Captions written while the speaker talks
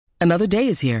Another day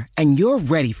is here, and you're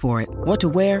ready for it. What to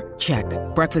wear? Check.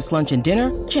 Breakfast, lunch, and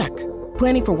dinner? Check.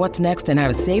 Planning for what's next and how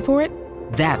to save for it?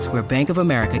 That's where Bank of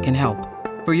America can help.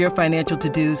 For your financial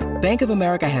to-dos, Bank of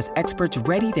America has experts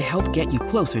ready to help get you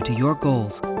closer to your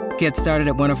goals. Get started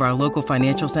at one of our local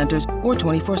financial centers or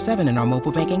 24/7 in our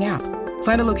mobile banking app.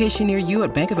 Find a location near you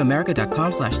at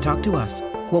bankofamerica.com/talktous.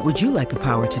 What would you like the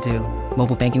power to do?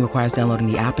 Mobile banking requires downloading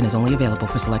the app and is only available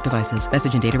for select devices.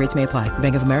 Message and data rates may apply.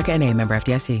 Bank of America N.A., member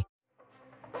FDIC.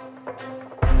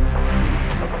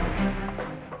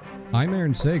 I'm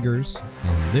Aaron Sagers,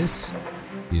 and this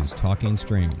is Talking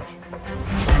Strange.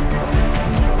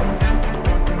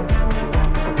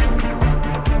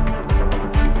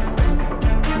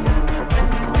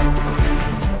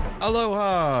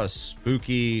 Aloha,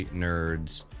 spooky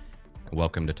nerds.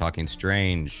 Welcome to Talking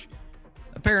Strange,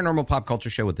 a paranormal pop culture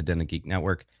show with the Den of Geek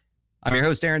Network. I'm your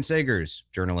host, Aaron Sagers,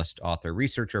 journalist, author,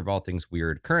 researcher of all things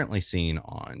weird, currently seen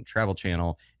on Travel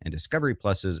Channel and Discovery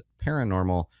Plus's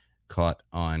Paranormal Caught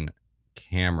on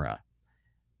Camera.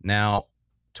 Now,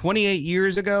 28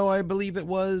 years ago, I believe it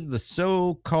was, the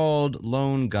so-called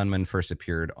lone gunman first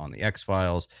appeared on the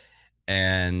X-Files,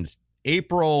 and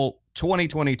April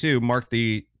 2022 marked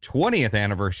the 20th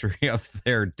anniversary of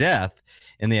their death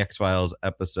in the X-Files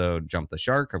episode Jump the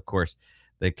Shark. Of course,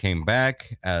 they came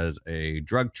back as a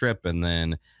drug trip, and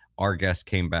then our guest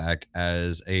came back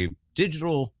as a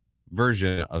digital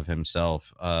version of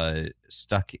himself,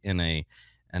 stuck in a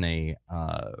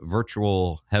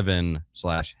virtual heaven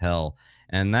 / hell.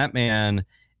 And that man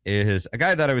is a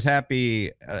guy that I was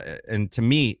happy and to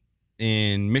meet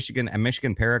in Michigan at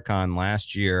Michigan Paracon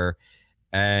last year.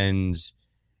 And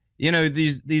you know,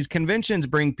 these conventions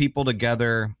bring people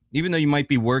together, even though you might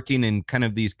be working in kind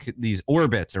of these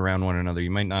orbits around one another.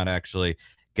 You might not actually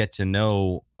get to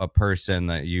know a person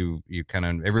that you kind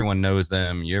of, everyone knows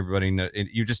them.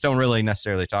 You just don't really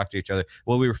necessarily talk to each other.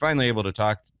 Well, we were finally able to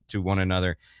talk to one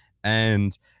another.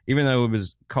 And even though it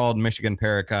was called Michigan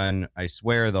Paracon, I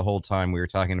swear the whole time we were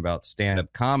talking about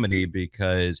stand-up comedy,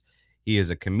 because he is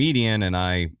a comedian, and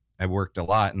I worked a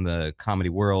lot in the comedy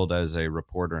world as a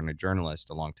reporter and a journalist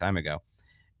a long time ago.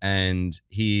 And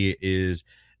he is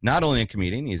not only a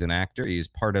comedian, he's an actor. He's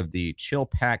part of the Chill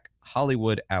Pack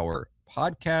Hollywood Hour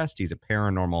podcast. He's a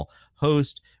paranormal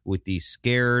host with the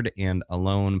Scared and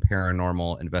Alone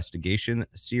Paranormal Investigation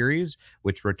series,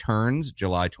 which returns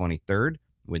July 23rd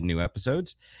with new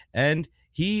episodes. And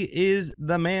he is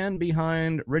the man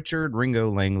behind Richard Ringo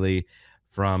Langley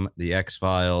from the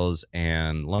X-Files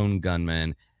and Lone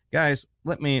Gunman. Guys,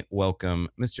 let me welcome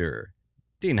Mr.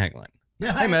 Dean Haglund.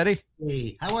 Hi, Matty.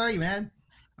 Hey, how are you, man?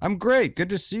 I'm great. Good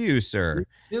to see you, sir.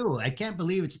 You too. I can't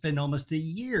believe it's been almost a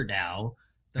year now.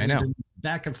 I know. We've been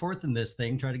back and forth in this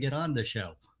thing, trying to get on the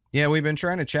show. Yeah, we've been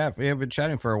trying to chat. We have been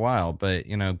chatting for a while, but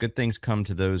you know, good things come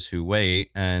to those who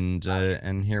wait, and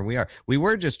here we are. We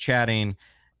were just chatting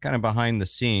kind of behind the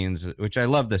scenes, which I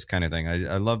love this kind of thing.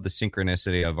 I love the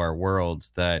synchronicity of our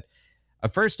worlds. That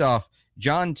first off,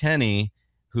 John Tenney,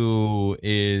 who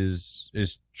is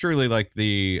truly like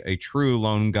a true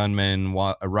lone gunman,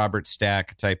 a Robert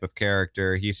Stack type of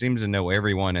character. He seems to know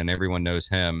everyone, and everyone knows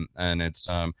him, and it's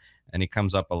and he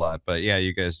comes up a lot. But yeah,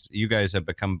 you guys have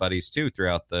become buddies too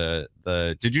throughout the.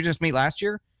 Did you just meet last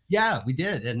year? Yeah, we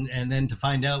did, and then to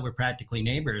find out we're practically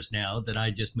neighbors now that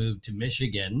I just moved to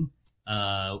Michigan.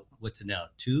 What's it now?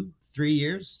 3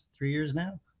 years? 3 years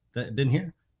now that I've been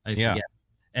here. I forget.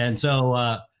 And so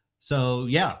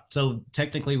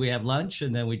technically we have lunch,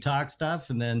 and then we talk stuff,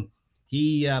 and then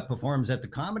he performs at the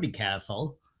Comedy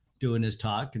Castle doing his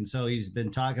talk. And so he's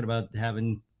been talking about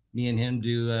having me and him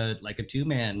do like a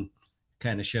 2-man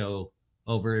kind of show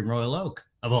over in Royal Oak,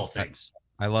 of all things.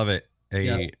 I love it.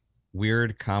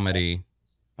 Weird comedy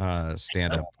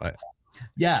stand-up.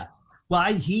 Yeah.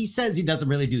 Well, he says he doesn't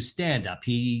really do stand-up.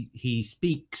 He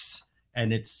speaks,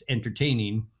 and it's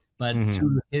entertaining, but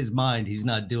to his mind, he's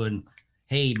not doing,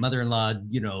 hey, mother-in-law,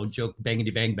 joke,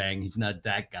 bangity bang bang. He's not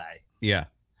that guy. Yeah.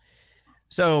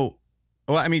 So,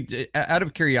 well, I mean, out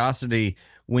of curiosity,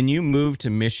 when you moved to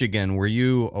Michigan, were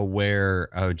you aware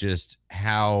of just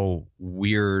how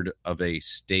weird of a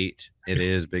state it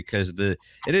is? Because the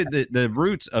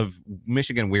roots of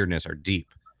Michigan weirdness are deep.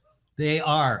 They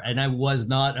are, and I was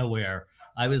not aware.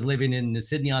 I was living in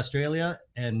Sydney, Australia,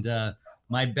 and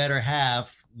my better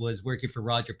half was working for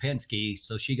Roger Penske,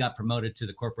 so she got promoted to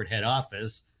the corporate head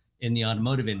office in the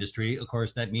automotive industry. Of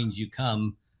course, that means you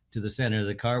come to the center of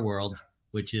the car world,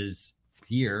 which is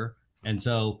here. And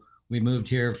so we moved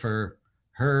here for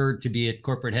her to be at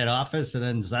corporate head office, and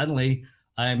then suddenly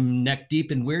I'm neck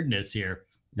deep in weirdness here.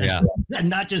 Yeah. And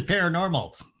not just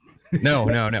paranormal. No,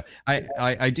 no, no.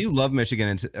 I do love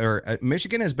Michigan.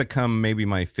 Michigan has become maybe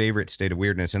my favorite state of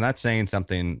weirdness, and that's saying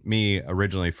something. Me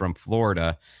originally from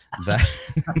Florida, that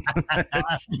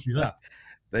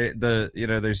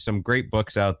Yeah. there's some great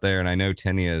books out there, and I know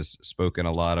Tenny has spoken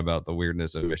a lot about the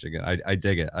weirdness of Michigan. I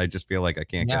dig it. I just feel like I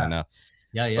can't get Yeah. enough.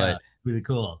 Yeah. But Really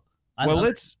cool. I well,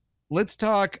 love let's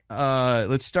talk.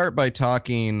 Let's start by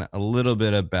talking a little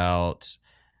bit about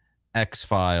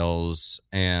X-Files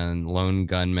and Lone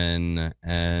Gunman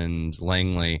and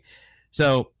Langley.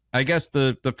 So I guess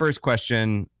the first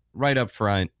question right up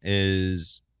front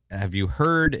is, have you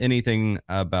heard anything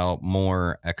about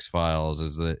more X-Files?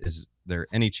 Is there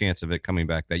any chance of it coming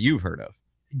back that you've heard of?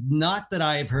 Not that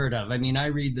I've heard of. I mean, I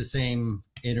read the same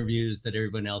interviews that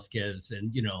everyone else gives,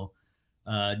 and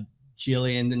uh,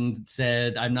 Jillian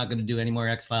said, "I'm not going to do any more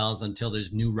X Files until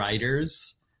there's new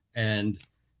writers," and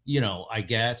I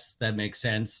guess that makes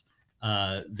sense.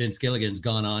 Vince Gilligan's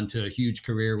gone on to a huge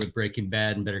career with Breaking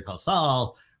Bad and Better Call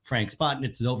Saul. Frank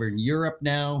Spotnitz is over in Europe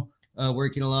now,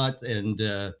 working a lot, and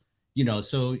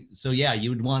so yeah, you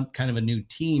would want kind of a new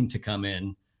team to come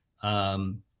in,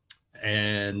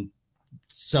 and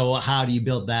so how do you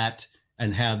build that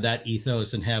and have that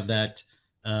ethos and have that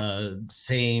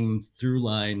same through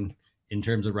line in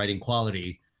terms of writing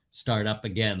quality start up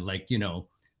again?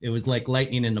 It was like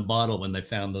lightning in a bottle when they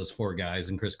found those four guys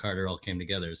and Chris Carter all came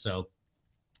together. So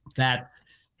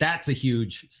that's a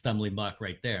huge stumbling block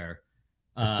right there.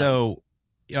 So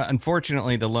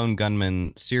unfortunately, the Lone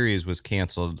Gunman series was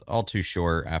canceled all too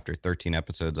short after 13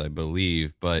 episodes, I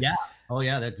believe. But yeah. Oh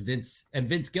yeah, that's Vince, and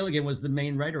Vince Gilligan was the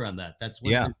main writer on that. That's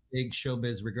one of his big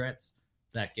showbiz regrets.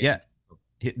 That game. Yeah,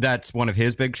 that's one of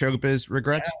his big showbiz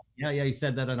regrets. Yeah. He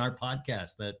said that on our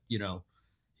podcast that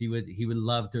he would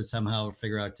love to somehow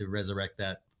figure out to resurrect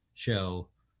that show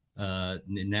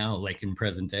now, like in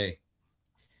present day.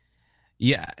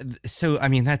 Yeah, so I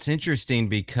mean that's interesting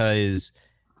because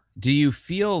do you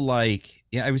feel like,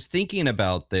 I was thinking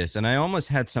about this and I almost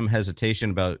had some hesitation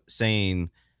about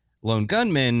saying Lone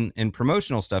Gunman in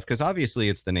promotional stuff because obviously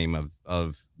it's the name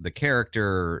of the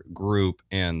character group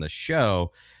and the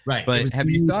show. Right. But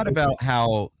have you thought about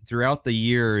how throughout the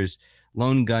years,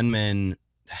 Lone Gunman,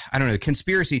 I don't know,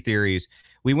 conspiracy theories,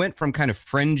 we went from kind of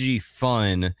fringy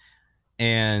fun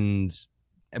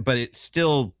but it's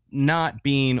still not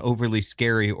being overly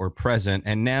scary or present.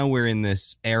 And now we're in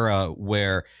this era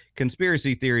where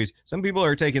conspiracy theories, some people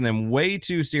are taking them way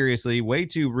too seriously, way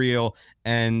too real,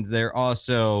 and they're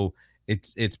also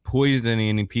it's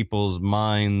poisoning people's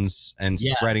minds and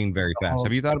spreading very fast.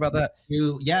 Have you thought about that?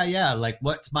 Yeah. Like,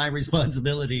 what's my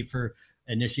responsibility for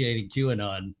initiating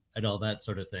QAnon and all that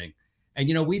sort of thing?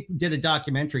 And we did a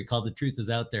documentary called "The Truth Is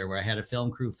Out There," where I had a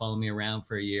film crew follow me around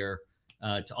for a year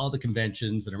to all the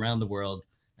conventions and around the world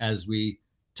as we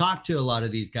talked to a lot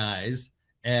of these guys.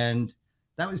 And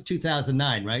that was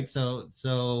 2009, right?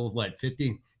 So what,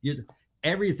 15 years?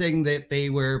 Everything that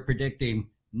they were predicting,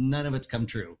 none of it's come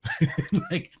true.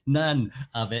 Like none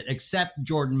of it, except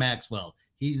Jordan Maxwell.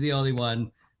 He's the only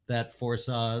one that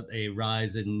foresaw a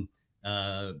rise in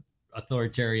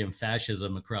authoritarian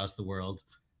fascism across the world.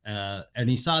 And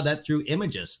he saw that through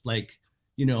images like,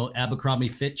 Abercrombie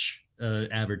Fitch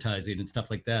advertising and stuff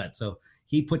like that. So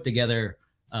he put together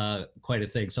quite a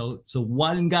thing. So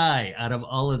one guy out of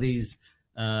all of these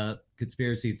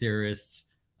conspiracy theorists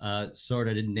sort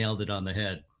of nailed it on the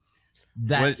head.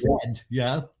 That said,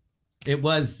 yeah, it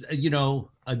was,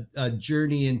 a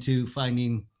journey into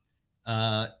finding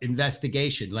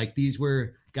investigation. Like these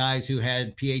were guys who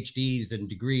had PhDs and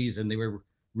degrees and they were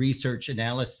research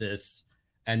analysis.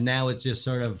 And now it's just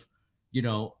sort of,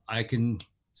 I can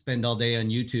spend all day on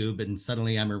YouTube and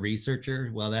suddenly I'm a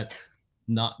researcher. Well, that's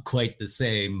not quite the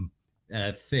same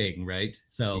thing, right?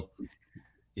 So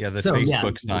yeah,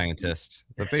 Facebook scientist,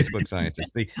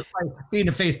 being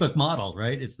a Facebook model,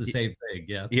 right? It's the same thing.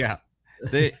 Yeah.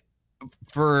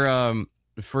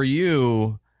 For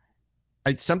you,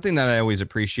 something that I always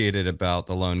appreciated about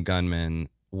the Lone Gunman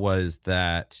was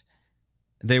that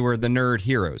they were the nerd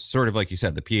heroes, sort of like you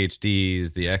said, the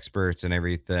PhDs, the experts and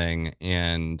everything.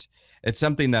 And it's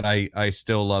something that I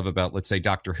still love about, let's say,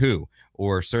 Doctor Who,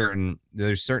 or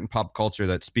there's certain pop culture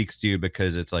that speaks to you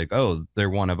because it's like, oh, they're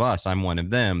one of us, I'm one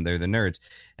of them, they're the nerds.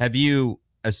 Have you,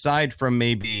 aside from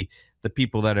maybe the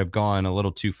people that have gone a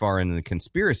little too far into the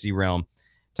conspiracy realm,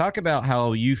 talk about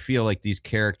how you feel like these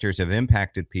characters have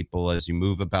impacted people as you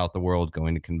move about the world,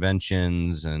 going to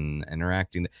conventions and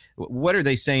interacting? What are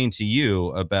they saying to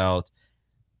you about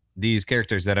these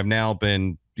characters that have now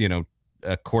been,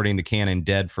 according to canon,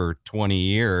 dead for 20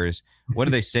 years? What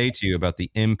do they say to you about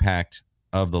the impact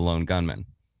of the Lone Gunman?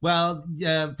 Well,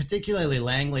 yeah, particularly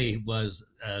Langley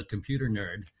was a computer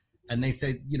nerd, and they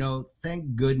said,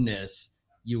 thank goodness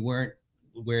you weren't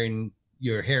wearing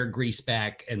your hair greased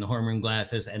back and the hormone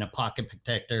glasses and a pocket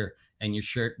protector and your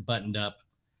shirt buttoned up.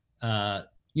 Uh,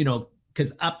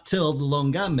 because up till the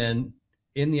Lone Gunman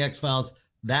in the X Files,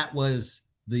 that was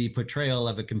the portrayal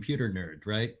of a computer nerd,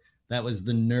 right? That was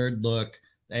the nerd look.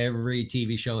 Every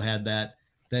TV show had that.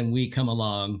 Then we come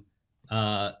along,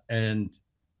 and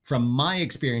from my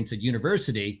experience at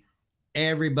university,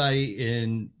 everybody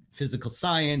in physical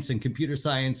science and computer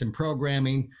science and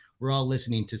programming were all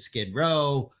listening to Skid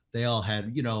Row. They all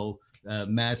had,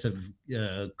 massive,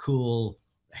 cool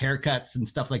haircuts and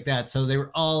stuff like that. So they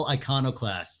were all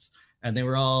iconoclasts, and they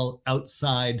were all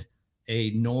outside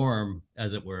a norm,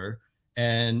 as it were.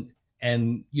 And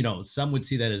some would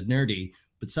see that as nerdy,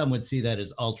 but some would see that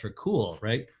as ultra cool,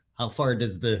 right? How far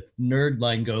does the nerd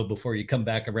line go before you come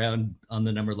back around on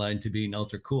the number line to being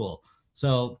ultra cool?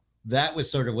 So that was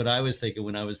sort of what I was thinking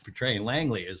when I was portraying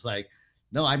Langley. Is like,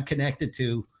 no, I'm connected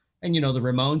to, and the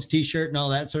Ramones t-shirt and all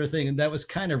that sort of thing. And that was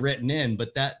kind of written in,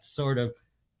 but that sort of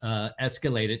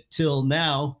escalated till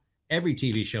now. Every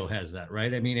TV show has that,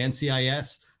 right? I mean,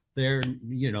 NCIS, they're,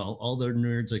 all their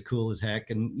nerds are cool as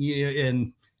heck,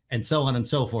 and so on and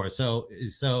so forth.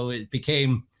 So it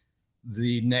became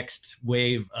the next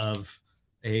wave of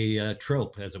a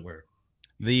trope, as it were.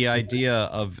 The idea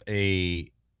of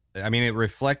it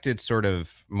reflected sort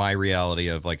of my reality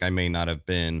of like, I may not have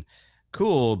been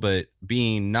cool, but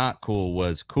being not cool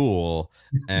was cool.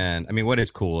 And I mean, what is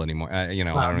cool anymore? I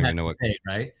don't even know what.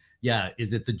 Right? Yeah.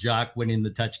 Is it the jock winning the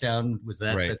touchdown? Was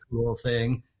that right? The cool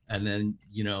thing? And then,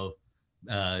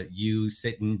 you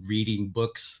sitting reading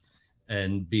books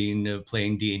and being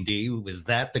playing D&D, was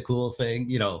that the cool thing?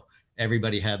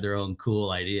 Everybody had their own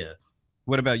cool idea.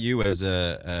 What about you as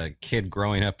a kid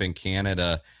growing up in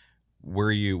Canada?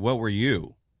 What were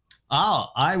you? Oh,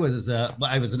 I was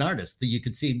an artist that you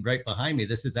could see right behind me.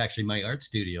 This is actually my art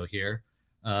studio here.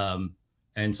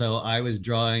 And so I was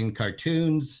drawing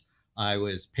cartoons, I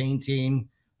was painting,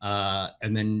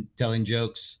 and then telling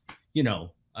jokes,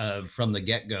 from the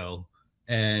get-go,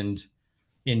 and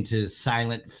into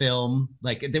silent film.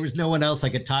 Like, there was no one else I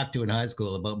could talk to in high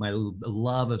school about my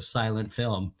love of silent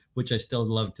film, which I still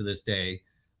love to this day.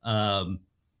 I'm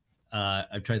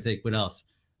trying to think what else.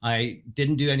 I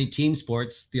didn't do any team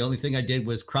sports. The only thing I did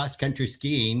was cross-country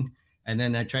skiing, and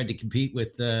then I tried to compete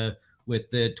with the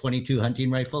 22 hunting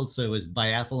rifles. So it was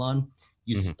biathlon.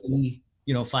 You ski,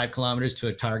 5 kilometers to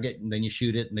a target, and then you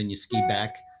shoot it, and then you ski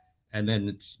back, and then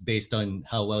it's based on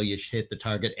how well you hit the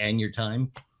target and your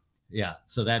time. Yeah,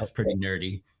 so that's pretty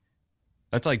nerdy.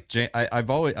 That's like, I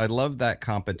love that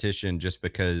competition just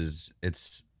because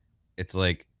it's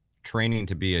like training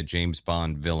to be a James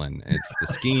Bond villain. It's the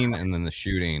skiing and then the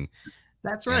shooting.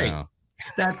 That's right.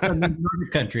 That's the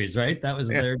Nordic countries, right? That was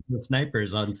their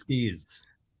snipers on skis.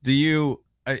 Do you?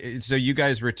 So you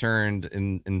guys returned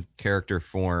in character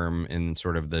form in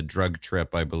sort of the drug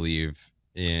trip, I believe,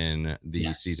 in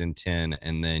the season 10,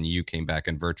 and then you came back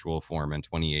in virtual form in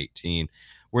 2018.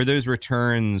 Were those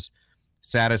returns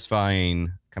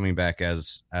satisfying? Coming back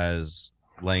as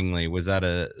Langley, was that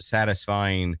a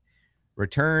satisfying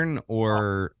return,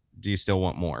 or do you still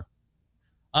want more?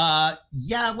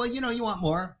 Yeah, well, you want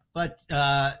more, but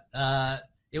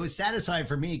it was satisfying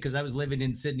for me because I was living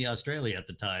in Sydney, Australia at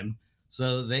the time.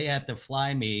 So they had to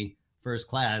fly me first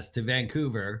class to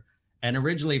Vancouver. And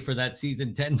originally for that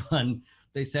season 10 one,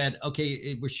 they said,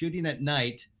 okay, we're shooting at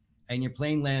night and your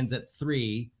plane lands at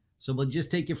 3. So we'll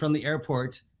just take you from the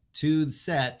airport to the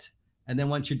set. And then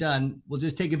once you're done, we'll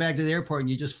just take you back to the airport and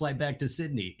you just fly back to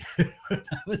Sydney. I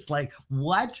was like,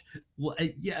 what?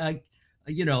 Yeah,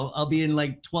 I'll be in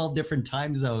like 12 different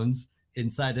time zones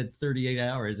inside of 38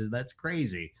 hours. And that's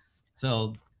crazy.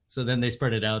 So then they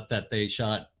spread it out that they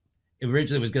shot,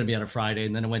 originally it was going to be on a Friday,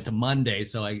 and then it went to Monday.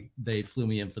 So they flew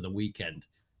me in for the weekend.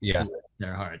 Yeah.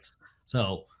 Their hearts.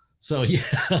 So yeah,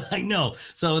 I know.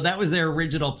 So that was their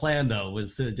original plan, though,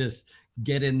 was to just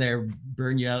get in there,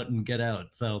 burn you out, and get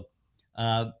out. So,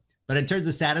 but in terms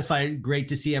of satisfying, great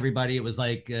to see everybody. It was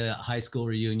like a high school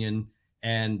reunion,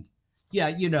 and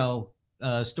yeah,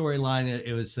 storyline.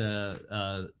 It was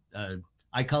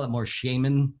I call it more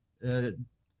shaman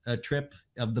trip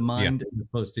of the mind as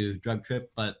opposed to drug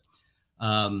trip, but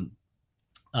to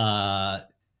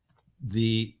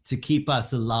keep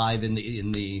us alive in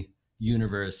the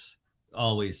universe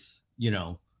always,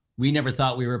 we never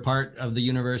thought we were part of the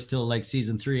universe till like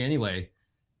season 3 anyway.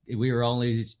 We were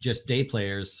only just day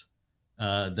players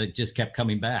that just kept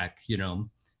coming back, and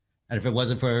if it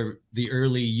wasn't for the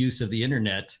early use of the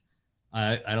internet,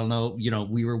 I don't know,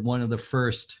 we were one of the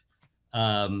first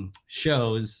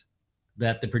shows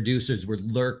that the producers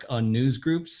would lurk on news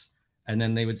groups, and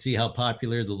then they would see how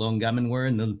popular the Lone Gunmen were,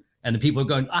 and the people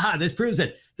going, this proves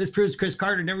it. This proves Chris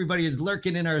Carter and everybody is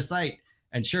lurking in our site.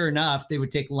 And sure enough, they would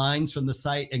take lines from the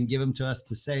site and give them to us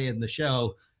to say in the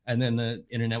show, and then the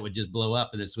internet would just blow up.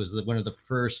 And this was one of the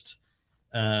first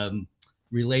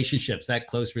relationships, that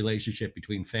close relationship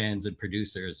between fans and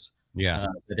producers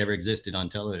that ever existed on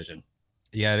television.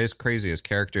 Yeah, it is crazy as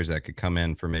characters that could come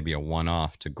in for maybe a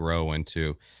one-off to grow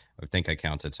into, I think I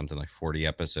counted something like 40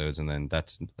 episodes. And then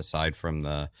that's aside from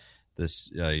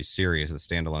this series, the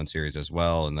standalone series as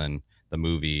well. And then the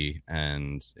movie,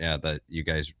 and that you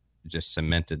guys just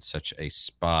cemented such a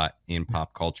spot in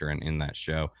pop culture and in that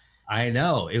show. I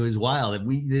know, it was wild.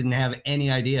 We didn't have any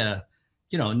idea.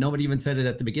 Nobody even said it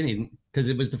at the beginning because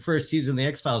it was the first season of the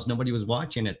X-Files. Nobody was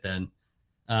watching it then,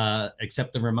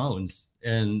 except the Ramones.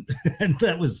 And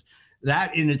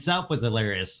that in itself was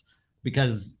hilarious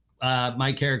because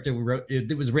my character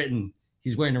it was written,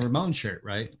 he's wearing a Ramones shirt,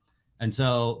 right? And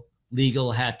so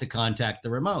legal had to contact the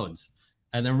Ramones.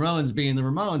 And the Ramones, being the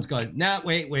Ramones, going,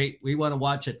 wait, we want to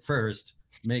watch it first,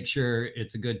 make sure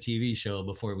it's a good TV show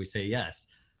before we say yes.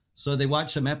 So they watched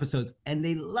some episodes and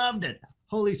they loved it.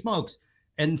 Holy smokes.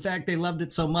 And in fact, they loved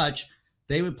it so much,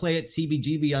 they would play at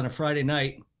CBGB on a Friday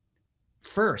night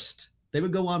first. They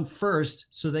would go on first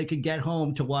so they could get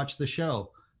home to watch the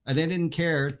show. And they didn't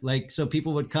care. So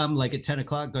people would come at 10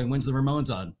 o'clock going, when's the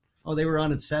Ramones on? Oh, they were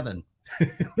on at 7.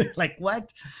 Like,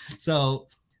 what? So,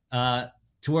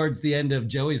 towards the end of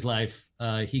Joey's life,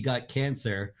 he got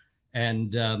cancer,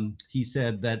 and he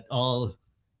said that all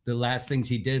the last things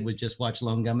he did was just watch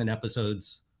Lone Gunmen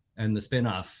episodes and the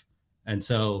spinoff. And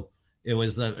so it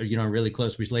was a really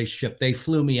close relationship. They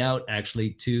flew me out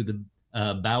actually to the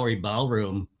Bowery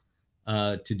Ballroom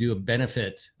to do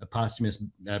a posthumous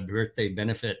birthday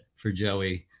benefit for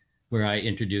Joey, where I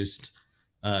introduced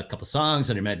a couple songs,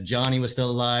 and I met Johnny was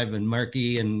still alive, and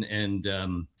Marky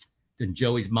and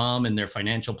Joey's mom and their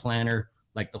financial planner,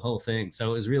 like the whole thing. So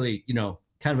it was really,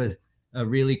 kind of a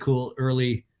really cool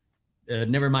early,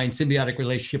 never mind symbiotic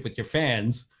relationship with your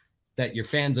fans, that your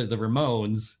fans are the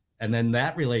Ramones. And then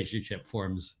that relationship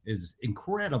forms is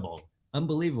incredible,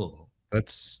 unbelievable.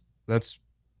 That's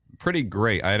pretty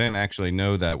great. I didn't actually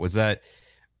know that. Was that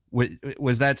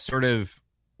sort of,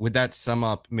 would that sum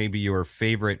up maybe your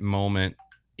favorite moment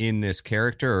in this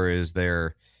character, or is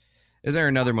there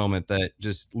another moment that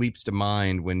just leaps to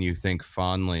mind when you think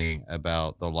fondly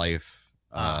about the life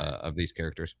of these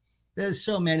characters? There's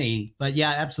so many, but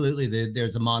yeah, absolutely.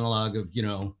 There's a monologue of,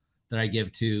 that I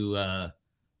give to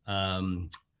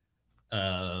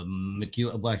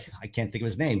McHugh, I can't think of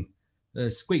his name,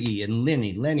 Squiggy and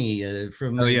Lenny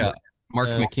from Mark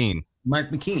McKean.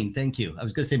 Mark McKean, thank you. I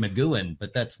was going to say McGowan,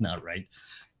 but that's not right.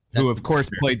 Who of course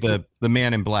played the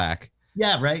Man in Black.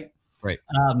 Yeah, right.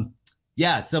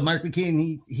 Yeah, so Mark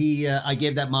McKean, he I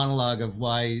gave that monologue of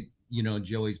why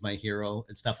Joey's my hero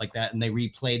and stuff like that, and they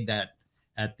replayed that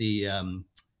at the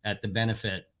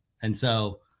benefit. And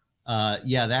so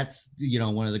that's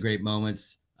one of the great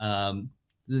moments.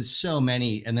 There's so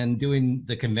many, and then doing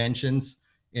the conventions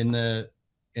in the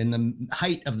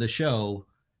height of the show,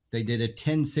 they did a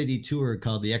 10-city tour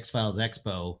called the X-Files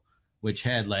Expo, which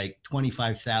had like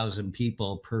 25,000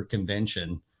 people per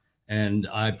convention, and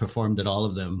I performed at all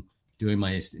of them doing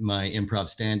my improv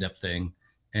stand-up thing.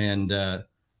 And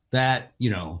that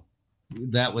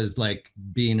was like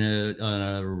being on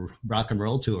a rock and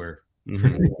roll tour.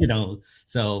 Mm-hmm.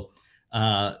 So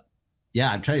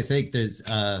I'm trying to think. There's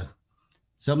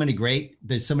so many great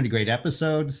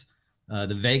episodes.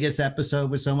 The Vegas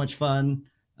episode was so much fun.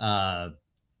 How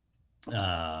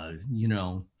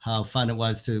fun it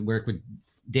was to work with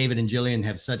David and Jillian,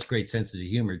 have such great senses of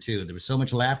humor too. There was so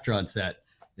much laughter on set.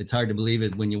 It's hard to believe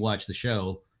it when you watch the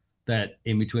show, that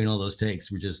in between all those takes,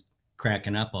 we're just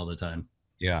cracking up all the time.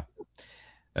 Yeah.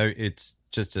 It's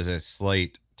just as a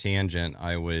slight tangent,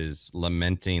 I was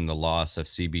lamenting the loss of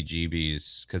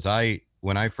CBGBs because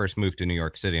when I first moved to New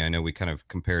York City, I know we kind of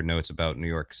compared notes about New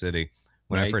York City.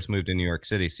 When I first moved to New York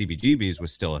City, CBGBs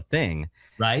was still a thing.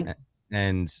 Right.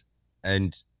 And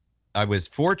I was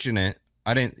fortunate.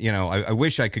 I didn't, I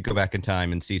wish I could go back in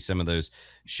time and see some of those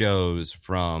shows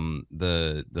from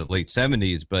the late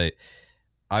 70s, but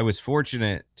I was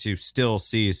fortunate to still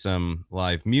see some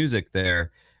live music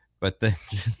there. But then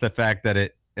just the fact that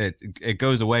it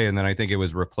goes away, and then I think it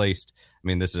was replaced. I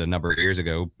mean, this is a number of years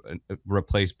ago,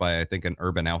 replaced by, I think, an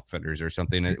Urban Outfitters or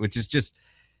something, which is just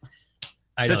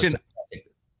such an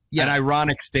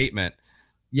ironic statement.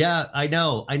 Yeah, I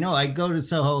know. I go to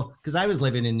Soho because I was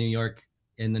living in New York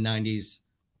in the 90s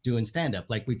doing stand-up,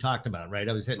 like we talked about, right?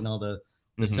 I was hitting all the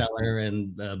the Mhm. Cellar,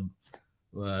 and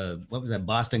what was that,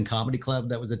 Boston Comedy Club?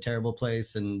 That was a terrible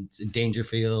place, and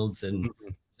Dangerfields, and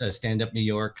Mhm. Stand Up New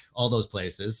York, all those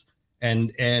places,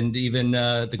 and even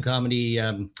the comedy.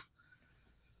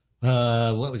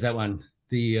 What was that one?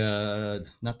 The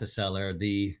not the Cellar,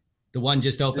 the one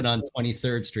just opened on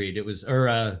 23rd Street. It was,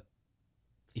 or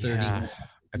 30. Yeah,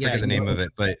 I Yeah, forget the name of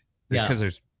it, but yeah, because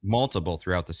there's multiple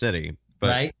throughout the city. But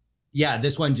right. Yeah,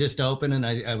 this one just opened, and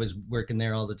I was working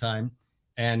there all the time,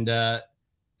 and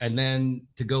then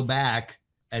to go back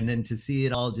and then to see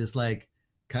it all just like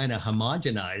kind of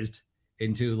homogenized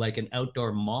into like an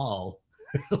outdoor mall,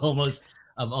 almost,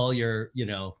 of all your,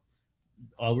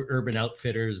 all Urban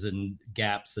Outfitters and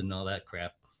Gaps and all that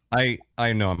crap. I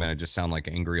know I'm gonna just sound like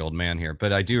an angry old man here,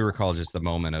 but I do recall just the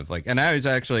moment of like, and I was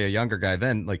actually a younger guy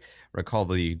then. Like, recall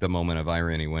the moment of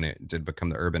irony when it did become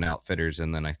the Urban Outfitters,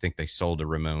 and then I think they sold a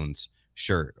Ramones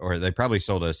shirt, or they probably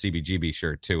sold a CBGB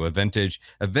shirt too, a vintage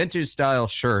style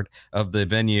shirt of the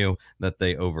venue that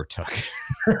they overtook.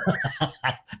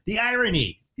 The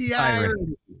irony, the Irony.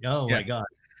 irony. Oh Yeah. my God,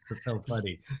 that's so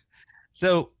funny.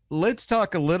 So let's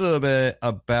talk a little bit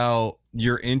about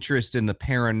your interest in the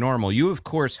paranormal. You, of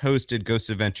course, hosted Ghost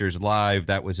Adventures Live.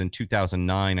 That was in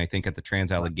 2009, I think, at the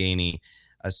Trans Allegheny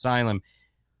Asylum.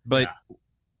 But Yeah.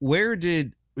 where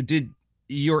did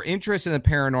your interest in the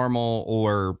paranormal,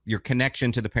 or your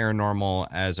connection to the paranormal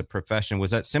as a profession,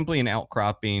 was that simply an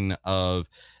outcropping of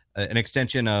an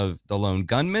extension of the Lone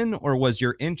Gunman, or was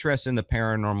your interest in the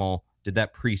paranormal, did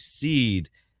that precede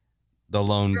the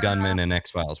Lone Gunman and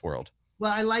X-Files world?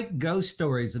 Well, I like ghost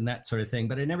stories and that sort of thing,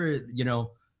 but I never,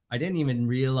 I didn't even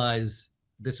realize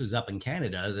this was up in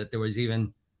Canada, that there was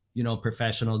even,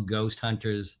 professional ghost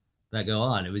hunters that go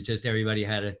on. It was just everybody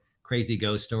had a crazy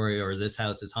ghost story, or this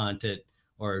house is haunted,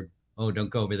 or, oh, don't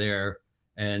go over there.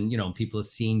 And, people have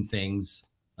seen things,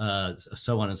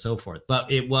 so on and so forth.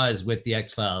 But it was with the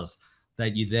X-Files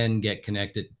that you then get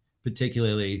connected,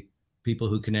 particularly people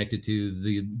who connected to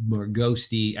the more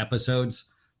ghosty episodes,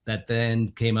 that then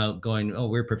came out going, oh,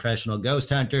 we're professional ghost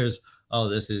hunters. Oh,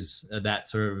 this is that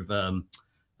sort of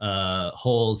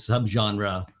whole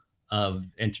subgenre of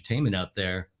entertainment out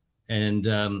there.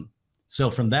 And so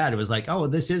from that, it was like, oh,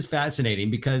 this is fascinating,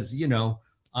 because,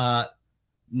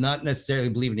 not necessarily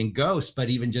believing in ghosts, but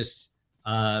even just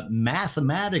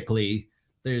mathematically,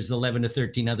 there's 11 to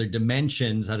 13 other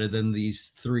dimensions other than these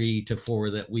 3 to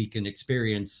 4 that we can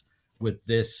experience with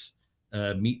this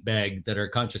meat bag that our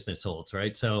consciousness holds,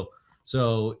 right?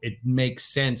 So it makes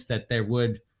sense that there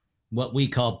would, what we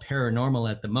call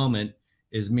paranormal at the moment,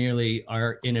 is merely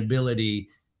our inability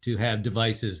to have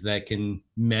devices that can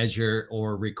measure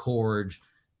or record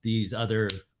these other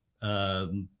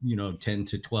 10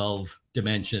 to 12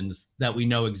 dimensions that we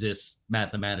know exist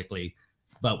mathematically,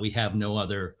 but we have no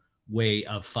other way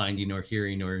of finding or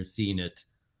hearing or seeing it.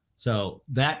 So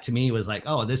that to me was like,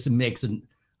 oh, this makes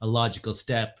a logical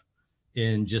step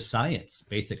in just science,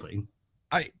 basically.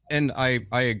 I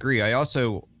agree. I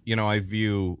also, I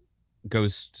view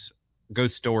ghost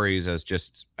stories as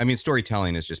just, I mean,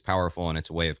 storytelling is just powerful, and it's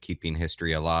a way of keeping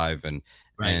history alive and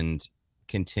Right. and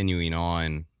continuing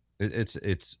on.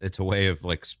 It's a way of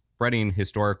like spreading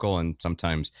historical and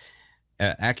sometimes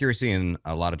accuracy, and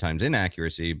a lot of times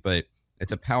inaccuracy, but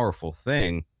it's a powerful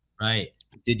thing. Right.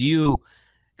 Did you,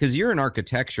 because you're an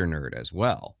architecture nerd as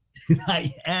well.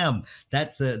 I am.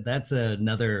 That's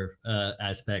another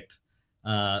aspect.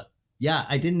 Yeah,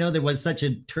 I didn't know there was such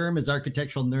a term as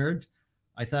architectural nerd.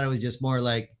 I thought it was just more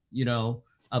like,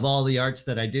 of all the arts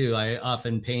that I do, I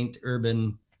often paint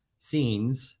urban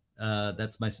scenes.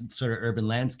 That's my sort of urban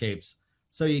landscapes.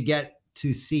 So you get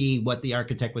to see what the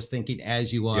architect was thinking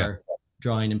as you are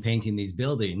drawing and painting these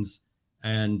buildings.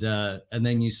 And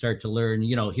then you start to learn,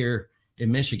 here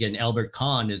in Michigan, Albert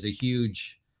Kahn is a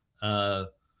huge,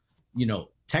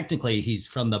 technically he's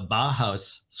from the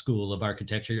Bauhaus school of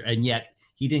architecture, and yet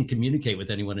he didn't communicate with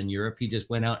anyone in Europe. He just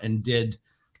went out and did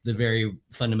the very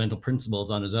fundamental principles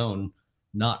on his own,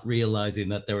 not realizing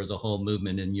that there was a whole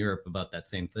movement in Europe about that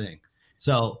same thing.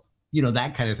 So,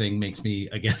 that kind of thing makes me,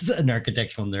 I guess, an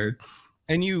architectural nerd.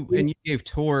 And you gave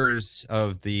tours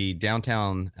of the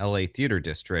downtown LA theater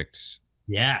district.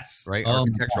 Yes. Right. Oh,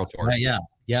 architectural tours.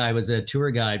 Yeah. I was a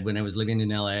tour guide when I was living in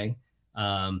LA.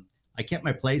 I kept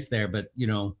my place there, but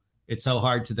it's so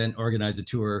hard to then organize a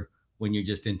tour when you're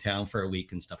just in town for a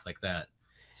week and stuff like that.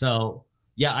 So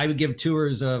yeah, I would give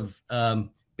tours of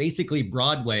basically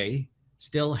Broadway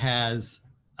still has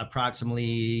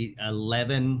approximately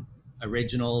 11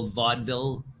 original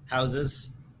vaudeville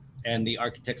houses and the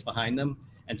architects behind them.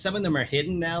 And some of them are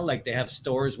hidden now, like they have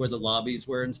stores where the lobbies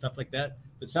were and stuff like that.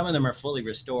 But some of them are fully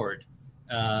restored.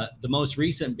 The most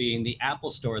recent being the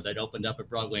Apple Store that opened up at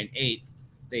Broadway and 8th.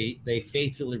 They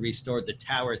faithfully restored the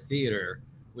Tower Theater,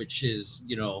 which is,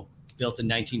 built in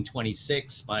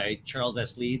 1926 by Charles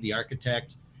S. Lee, the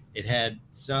architect. It had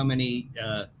so many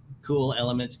cool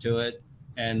elements to it,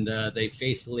 and they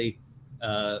faithfully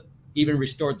even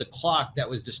restored the clock that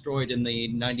was destroyed in the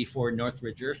 94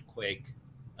 Northridge earthquake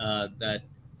that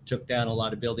took down a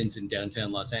lot of buildings in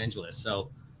downtown Los Angeles.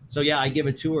 So yeah, I give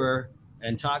a tour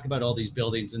and talk about all these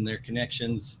buildings and their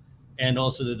connections, and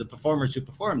also the performers who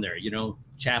perform there.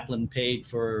 Chaplin paid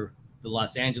for the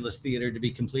Los Angeles Theater to be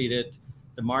completed.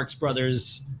 The Marx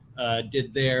Brothers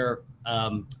did their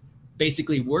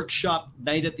basically workshop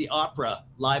night at the Opera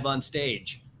live on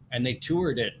stage, and they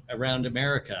toured it around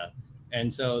America.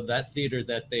 And so that theater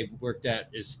that they worked at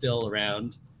is still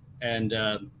around. And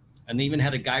they even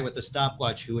had a guy with a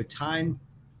stopwatch who would time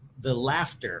the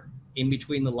laughter in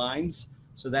between the lines,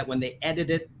 so that when they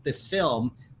edited the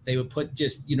film, they would put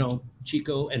just,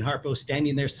 Chico and Harpo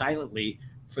standing there silently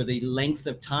for the length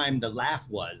of time the laugh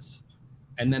was.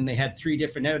 And then they had 3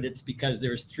 different edits because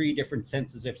there's 3 different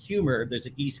senses of humor. There's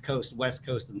an East Coast, West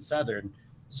Coast, and Southern.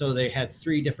 So they had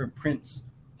 3 different prints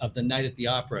of the night at the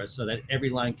Opera so that every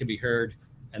line could be heard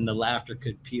and the laughter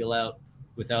could peel out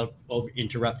without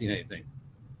interrupting anything.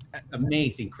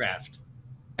 Amazing craft.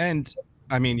 And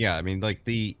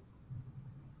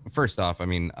first off,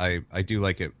 I do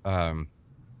like it.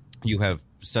 You have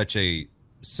such a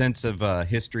sense of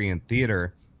history and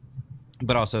theater,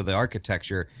 but also the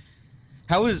architecture.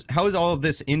 How has all of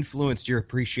this influenced your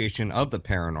appreciation of the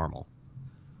paranormal?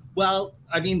 Well,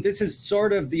 this is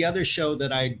sort of the other show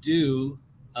that I do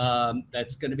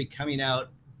that's going to be coming out.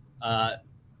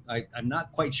 I'm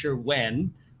not quite sure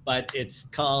when, but it's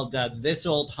called This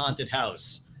Old Haunted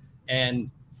House.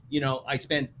 And, I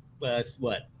spent,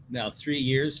 3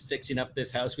 years fixing up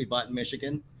this house we bought in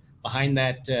Michigan. Behind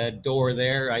that door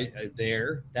there,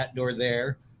 that door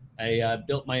there, I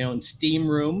built my own steam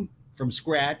room from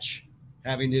scratch,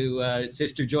 having to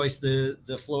sister joist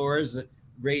the floors,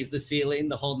 raise the ceiling,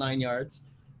 the whole 9 yards.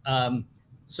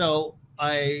 So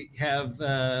I have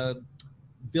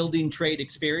building trade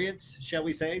experience, shall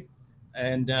we say.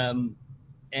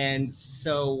 And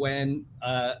so when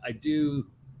I do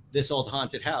This Old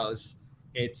Haunted House,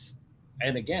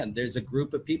 and again, there's a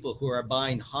group of people who are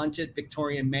buying haunted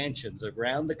Victorian mansions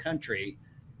around the country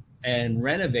and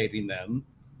renovating them,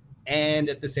 and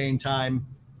at the same time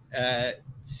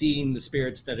seeing the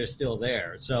spirits that are still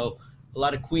there. So a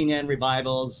lot of Queen Anne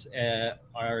revivals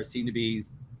seem to be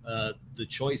the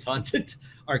choice haunted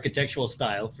architectural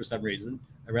style for some reason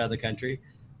around the country.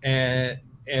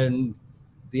 And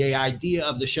the idea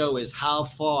of the show is, how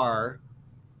far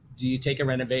do you take a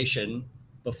renovation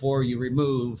before you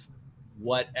remove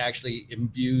what actually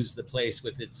imbues the place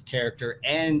with its character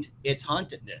and its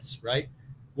hauntedness, right?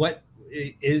 What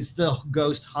is the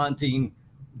ghost haunting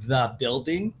the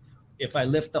building? If I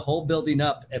lift the whole building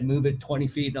up and move it 20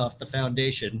 feet off the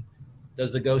foundation,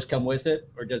 does the ghost come with it,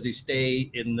 or does he stay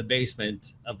in the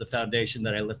basement of the foundation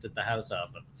that I lifted the house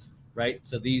off of, right?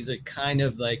 So these are kind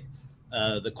of like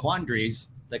the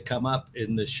quandaries that come up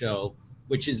in the show,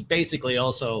 which is basically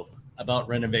also about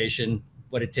renovation,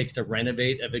 what it takes to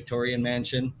renovate a Victorian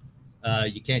mansion.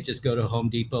 You can't just go to Home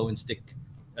Depot and stick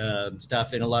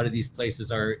stuff in. A lot of these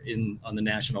places are on the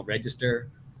National Register,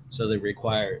 so they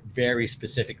require very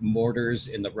specific mortars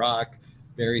in the rock,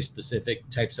 very specific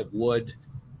types of wood,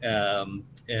 and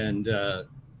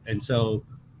so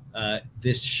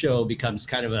this show becomes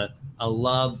kind of a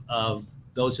love of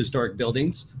those historic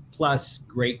buildings, plus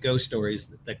great ghost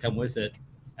stories that come with it.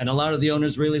 And a lot of the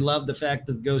owners really love the fact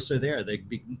that the ghosts are there.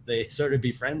 They sort of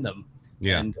befriend them,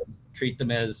 and treat them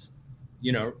as,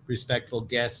 respectful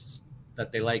guests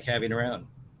that they like having around.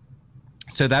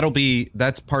 So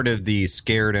that's part of the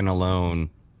Scared and Alone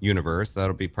universe.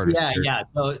 That'll be part of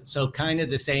So kind of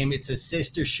the same. It's a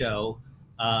sister show,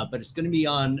 but it's going to be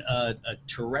on a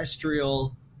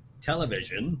terrestrial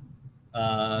television.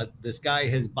 This guy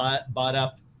has bought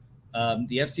up.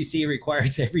 The FCC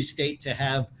requires every state to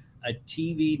have a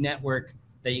TV network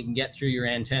that you can get through your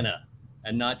antenna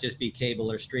and not just be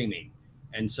cable or streaming.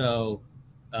 And so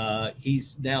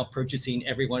he's now purchasing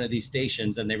every one of these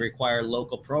stations, and they require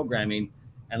local programming.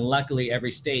 And luckily,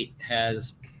 every state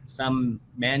has some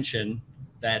mansion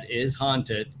that is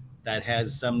haunted, that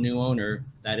has some new owner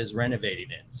that is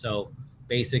renovating it. So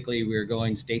basically, we're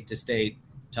going state to state,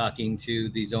 talking to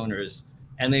these owners,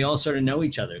 and they all sort of know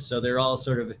each other. So they're all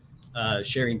sort of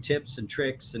sharing tips and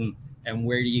tricks, and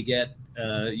where do you get,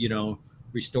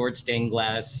 restored stained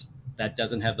glass that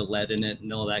doesn't have the lead in it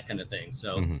and all that kind of thing.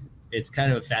 So it's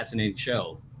kind of a fascinating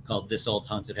show called This Old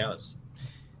Haunted House.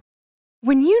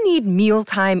 When you need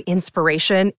mealtime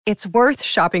inspiration, it's worth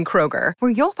shopping Kroger, where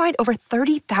you'll find over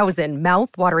 30,000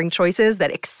 mouth-watering choices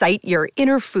that excite your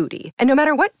inner foodie. And no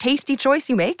matter what tasty choice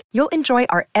you make, you'll enjoy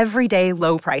our everyday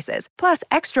low prices, plus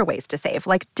extra ways to save,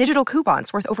 like digital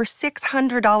coupons worth over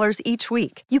 $600 each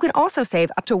week. You can also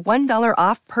save up to $1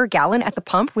 off per gallon at the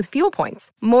pump with fuel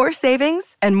points. More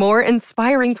savings and more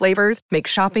inspiring flavors make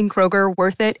shopping Kroger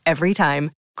worth it every time.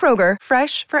 Kroger,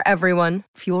 fresh for everyone.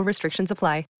 Fuel restrictions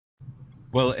apply.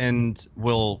 Well, and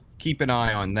we'll keep an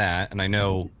eye on that. And I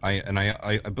know,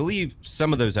 I believe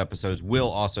some of those episodes will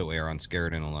also air on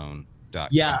scaredandalone.com.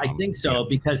 Yeah, I think so,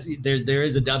 because there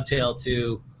is a dovetail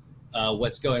to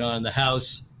what's going on in the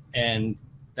house, and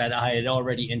that I had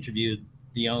already interviewed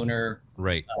the owner.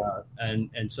 Right.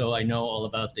 And so I know all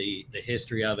about the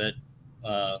history of it.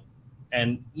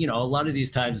 And, you know, a lot of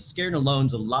these times, Scared and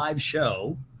Alone's a live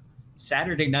show,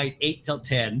 Saturday night, 8 till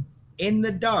 10, in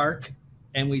the dark.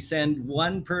 And we send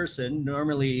one person,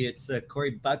 normally it's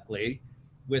Corey Buckley,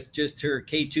 with just her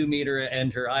K2 meter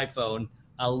and her iPhone,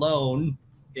 alone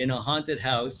in a haunted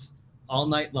house all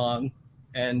night long.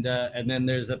 And then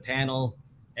there's a panel,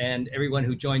 and everyone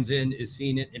who joins in is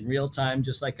seeing it in real time,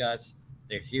 just like us.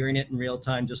 They're hearing it in real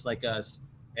time, just like us.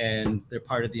 And they're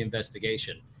part of the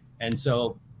investigation. And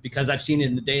so because I've seen it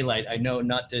in the daylight, I know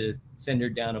not to send her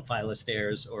down a flight of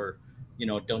stairs, or, you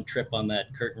know, don't trip on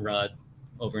that curtain rod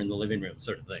over in the living room,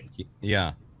 sort of thing.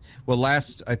 Yeah. Well, I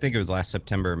think it was last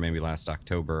September, maybe last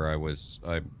October,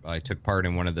 I took part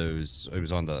in one of those. It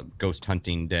was on the ghost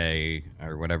hunting day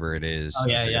or whatever it is. Oh,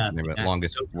 yeah.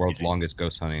 World's longest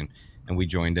ghost hunting. And we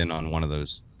joined in on one of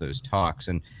those talks.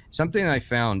 And something I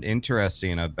found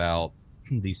interesting about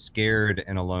the Scared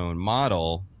and Alone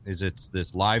model is it's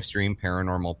this live stream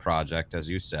paranormal project, as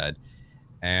you said.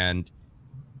 And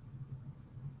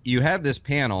you have this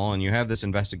panel and you have this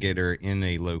investigator in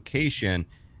a location,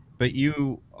 but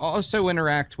you also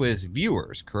interact with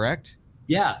viewers, correct?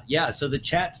 Yeah. So the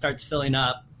chat starts filling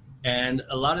up, and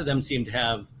a lot of them seem to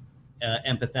have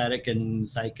empathetic and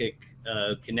psychic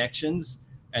connections,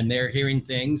 and they're hearing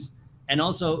things. And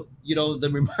also, you know,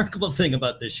 the remarkable thing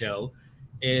about this show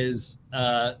is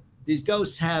these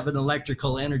ghosts have an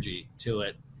electrical energy to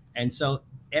it. And so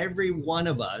every one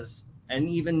of us, and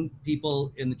even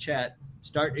people in the chat,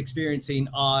 start experiencing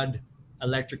odd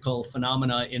electrical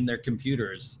phenomena in their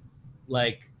computers.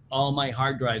 Like all my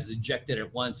hard drives ejected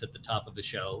at once at the top of the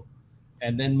show.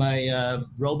 And then my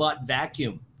robot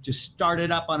vacuum just started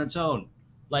up on its own,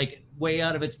 like way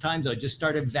out of its time zone, just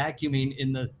started vacuuming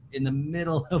in the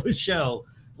middle of a show.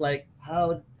 Like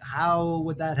how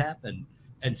would that happen?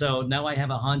 And so now I have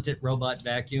a haunted robot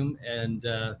vacuum, and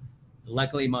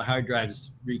luckily my hard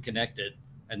drives reconnected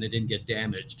and they didn't get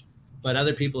damaged. But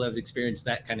other people have experienced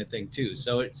that kind of thing too.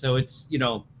 So it's, you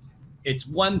know, it's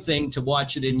one thing to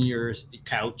watch it in your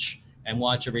couch and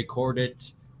watch a recorded,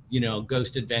 you know,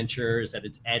 ghost adventures that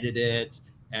it's edited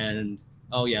and,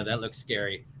 oh yeah, that looks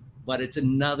scary. But it's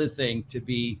another thing to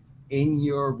be in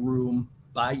your room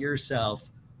by yourself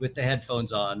with the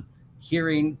headphones on,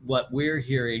 hearing what we're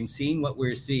hearing, seeing what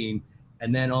we're seeing.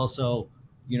 And then also,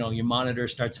 you know, your monitor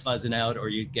starts fuzzing out, or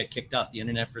you get kicked off the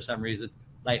internet for some reason.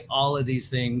 Like all of these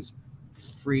things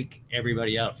freak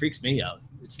everybody out. Freaks me out.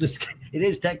 It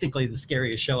is technically the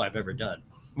scariest show I've ever done.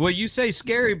 Well, you say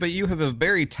scary, but you have a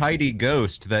very tidy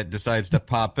ghost that decides to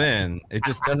pop in. It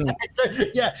just doesn't.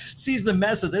 Yeah, sees the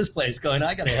mess of this place, going,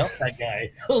 I gotta help that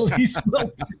guy. Holy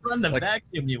smokes, run the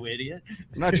vacuum, you idiot.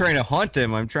 I'm not trying to haunt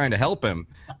him. I'm trying to help him.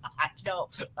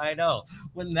 I know.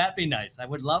 Wouldn't that be nice? I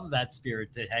would love that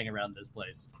spirit to hang around this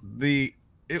place.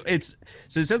 It's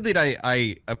so something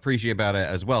I appreciate about it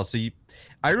as well. So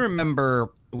I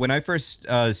remember when I first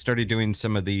started doing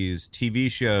some of these TV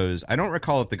shows, I don't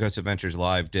recall if the Ghost Adventures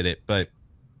Live did it, but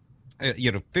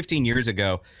 15 years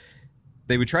ago,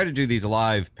 they would try to do these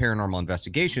live paranormal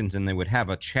investigations, and they would have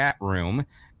a chat room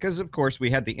because, of course, we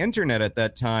had the internet at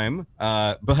that time,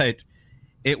 but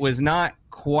it was not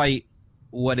quite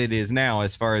what it is now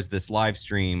as far as this live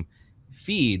stream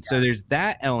feed. So there's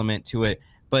that element to it,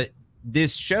 but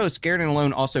this show, Scared and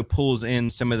Alone, also pulls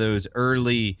in some of those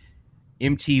early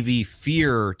MTV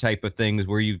fear type of things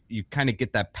where you kind of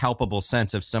get that palpable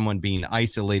sense of someone being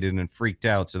isolated and freaked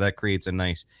out. So that creates a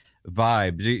nice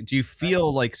vibe. Do you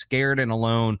feel like Scared and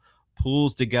Alone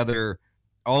pulls together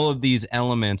all of these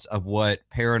elements of what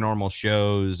paranormal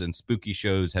shows and spooky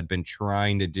shows had been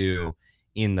trying to do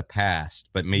in the past,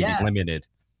 but maybe limited?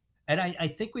 And I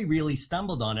think we really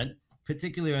stumbled on it,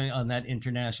 particularly on that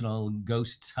International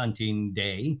Ghost Hunting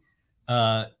Day.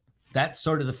 That's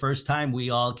sort of the first time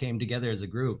we all came together as a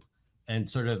group, and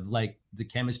sort of like the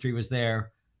chemistry was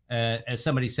there. as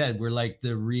somebody said, we're like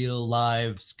the real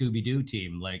live Scooby-Doo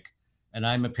team. Like, and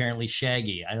I'm apparently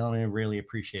Shaggy. I don't even really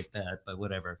appreciate that, but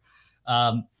whatever.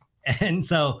 And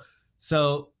so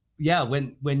yeah,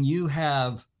 when you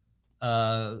have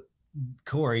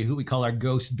Corey, who we call our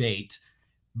ghost bait,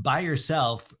 by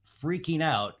yourself freaking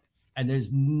out, and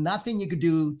there's nothing you could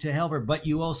do to help her, but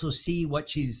you also see what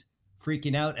she's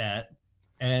freaking out at,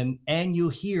 and you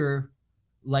hear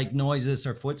like noises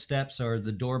or footsteps or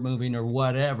the door moving or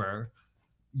whatever.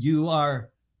 You are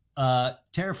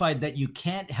terrified that you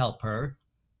can't help her,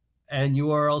 and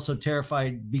you are also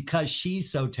terrified because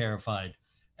she's so terrified.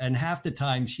 And half the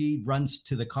time she runs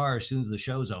to the car as soon as the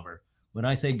show's over. When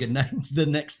I say goodnight, the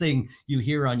next thing you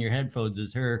hear on your headphones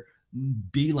is her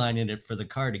beelining it for the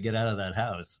car to get out of that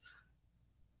house.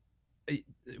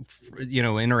 You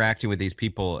know, interacting with these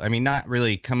people. I mean, not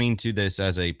really coming to this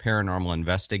as a paranormal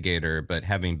investigator, but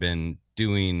having been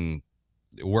doing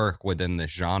work within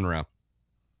this genre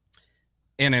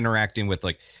and interacting with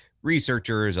like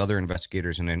researchers, other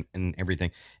investigators, and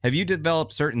everything. Have you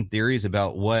developed certain theories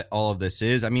about what all of this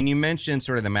is? I mean, you mentioned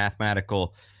sort of the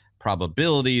mathematical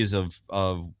probabilities of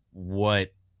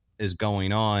what is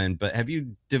going on, but have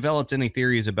you developed any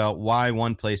theories about why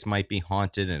one place might be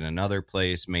haunted and another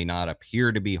place may not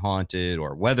appear to be haunted,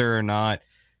 or whether or not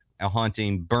a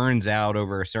haunting burns out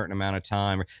over a certain amount of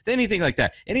time, or anything like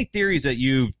that? Any theories that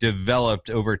you've developed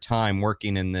over time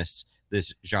working in this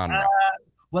genre?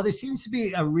 Well, there seems to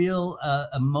be a real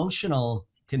emotional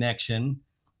connection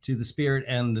to the spirit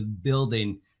and the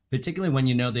building, particularly when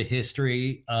you know the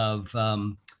history of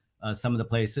some of the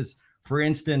places. For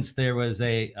instance, there was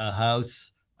a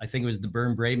house, I think it was the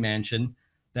Burn Bray Mansion,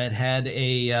 that had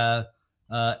a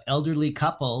elderly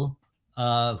couple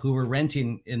who were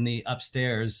renting in the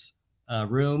upstairs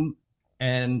room.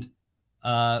 And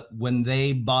when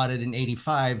they bought it in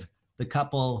 85, the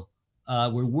couple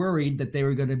were worried that they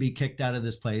were going to be kicked out of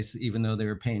this place, even though they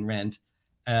were paying rent.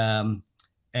 And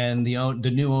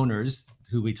the new owners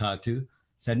who we talked to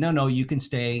said, no, you can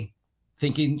stay,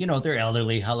 thinking, you know, they're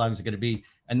elderly. How long is it going to be?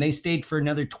 And they stayed for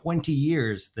another 20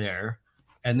 years there,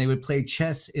 and they would play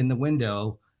chess in the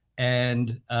window.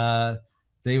 And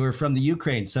they were from the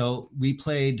Ukraine. So we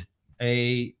played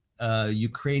a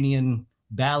Ukrainian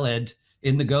ballad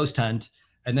in the ghost hunt.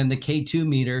 And then the K2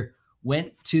 meter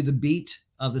went to the beat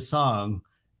of the song,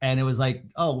 and it was like,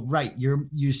 oh right,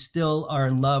 you still are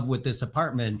in love with this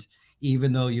apartment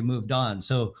even though you moved on.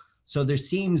 So there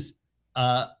seems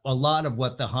a lot of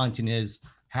what the haunting is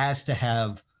has to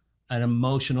have an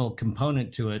emotional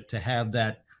component to it, to have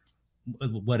that,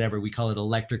 whatever we call it,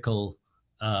 electrical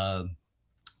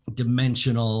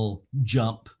dimensional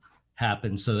jump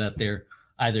happen, so that they're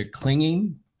either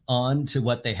clinging on to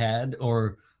what they had,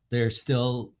 or they're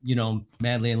still, you know,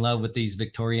 madly in love with these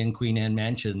Victorian Queen Anne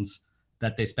mansions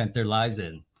that they spent their lives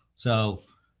in. So,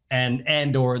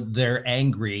 and or they're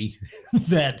angry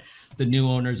that the new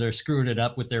owners are screwing it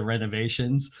up with their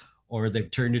renovations, or they've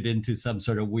turned it into some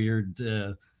sort of weird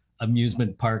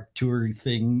amusement park tour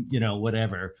thing, you know,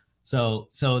 whatever. So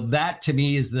that to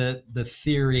me is the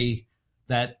theory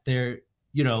that they're,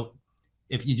 you know,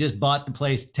 if you just bought the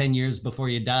place 10 years before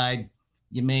you died,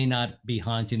 you may not be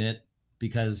haunting it,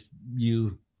 because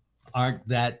you aren't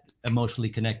that emotionally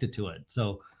connected to it.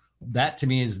 So that to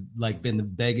me has like been the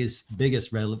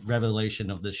biggest revelation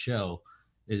of this show,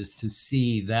 is to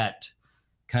see that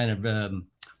kind of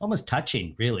almost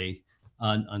touching really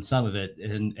on some of it.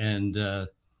 And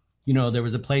you know, there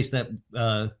was a place that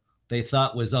they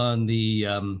thought was on the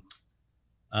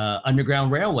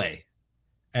Underground Railway,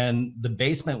 and the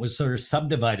basement was sort of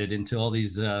subdivided into all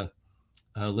these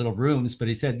little rooms. But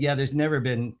he said, yeah, there's never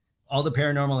been, all the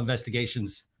paranormal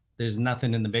investigations, there's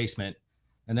nothing in the basement.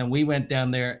 And then we went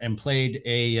down there and played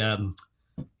a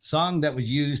song that was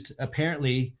used,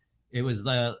 apparently it was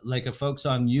like a folk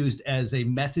song used as a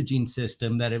messaging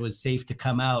system, that it was safe to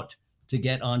come out to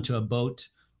get onto a boat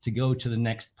to go to the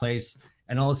next place.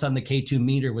 And all of a sudden the K2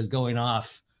 meter was going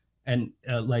off, and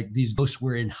like these ghosts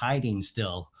were in hiding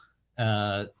still,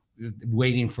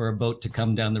 waiting for a boat to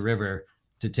come down the river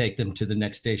to take them to the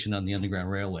next station on the Underground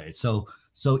Railway. So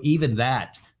even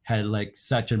that had like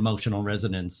such emotional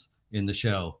resonance in the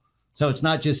show. So it's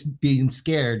not just being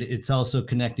scared, it's also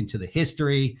connecting to the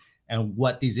history and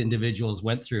what these individuals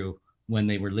went through when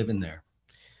they were living there.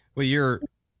 Well, you're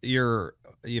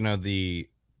you know, the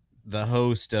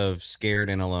host of Scared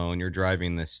and Alone. You're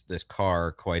driving this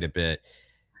car quite a bit.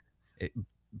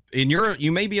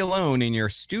 You may be alone in your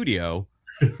studio,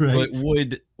 right?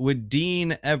 But would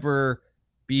Dean ever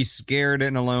be scared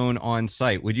and alone on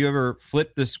site? Would you ever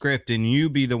flip the script and you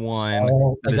be the one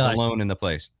that is alone in the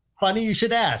place? Funny you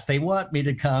should ask. They want me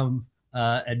to come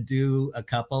and do a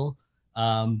couple,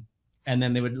 and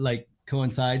then they would like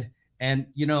coincide. And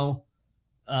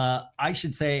I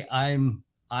should say I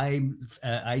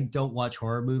don't watch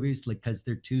horror movies like because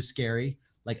they're too scary.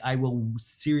 Like I will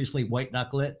seriously white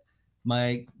knuckle it.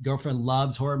 My girlfriend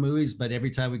loves horror movies, but every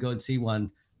time we go and see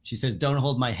one, she says, "Don't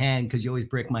hold my hand because you always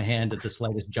break my hand at the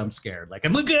slightest jump scare." Like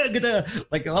I'm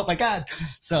like, oh my god.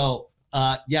 So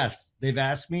yes, they've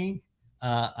asked me.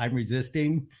 I'm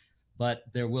resisting, but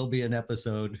there will be an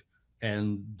episode,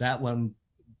 and that one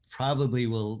probably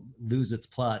will lose its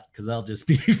plot because I'll just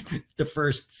be the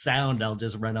first sound. I'll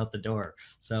just run out the door.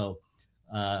 So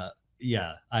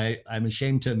yeah, I'm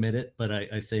ashamed to admit it, but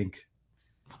I think,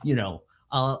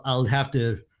 I'll have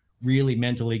to really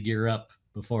mentally gear up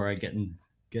before I get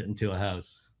into a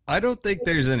house. I don't think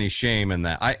there's any shame in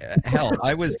that.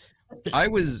 I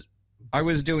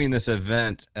was doing this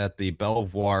event at the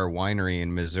Belvoir Winery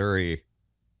in Missouri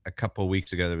a couple of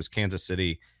weeks ago. That was Kansas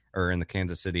City, or in the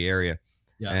Kansas City area.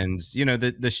 Yeah. And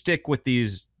the shtick with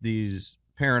these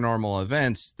paranormal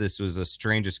events, this was a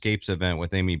Strange Escapes event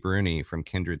with Amy Bruni from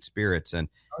Kindred Spirits. And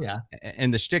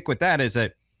and the shtick with that is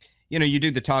that, you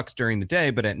do the talks during the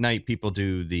day, but at night people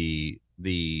do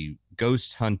the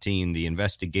ghost hunting, the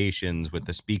investigations with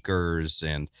the speakers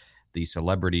and the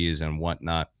celebrities and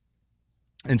whatnot.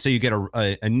 And so you get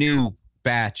a new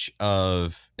batch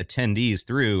of attendees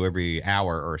through every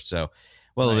hour or so.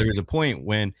 Well, There was a point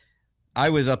when I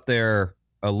was up there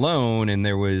alone and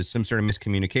there was some sort of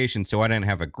miscommunication. So I didn't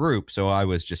have a group. So I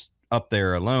was just up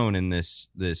there alone in this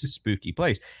spooky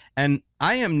place. And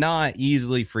I am not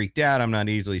easily freaked out. I'm not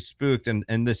easily spooked.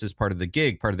 And this is part of the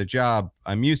gig, part of the job.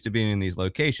 I'm used to being in these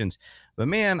locations. But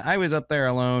man, I was up there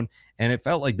alone and it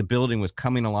felt like the building was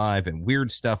coming alive and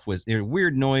weird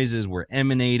noises were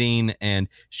emanating. And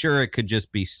sure, it could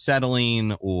just be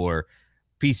settling or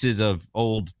pieces of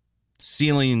old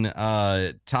ceiling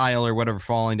tile or whatever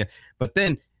falling down. But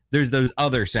then there's those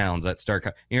other sounds that start.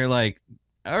 You're like,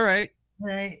 all right.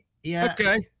 Yeah.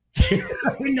 Okay.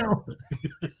 I know.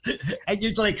 And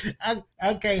you're like,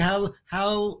 okay,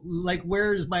 how like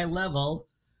where's my level?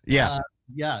 Yeah.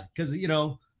 Yeah, because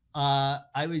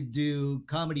I would do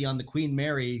comedy on the Queen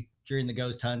Mary during the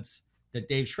ghost hunts that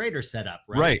Dave Schrader set up,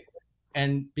 right?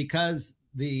 And because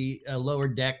the lower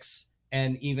decks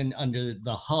and even under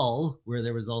the hull where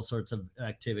there was all sorts of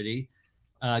activity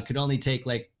could only take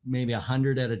like maybe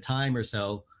 100 at a time or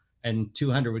so, and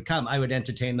 200 would come, I would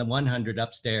entertain the 100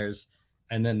 upstairs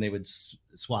and then they would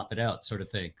swap it out, sort of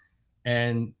thing.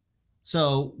 And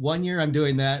so one year I'm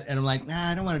doing that and I'm like,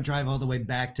 I don't want to drive all the way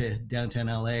back to downtown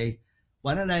LA.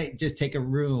 Why don't I just take a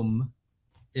room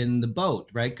in the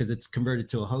boat, right? Because it's converted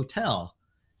to a hotel.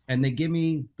 And they give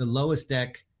me the lowest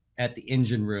deck at the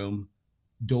engine room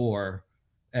door.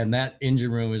 And that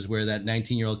engine room is where that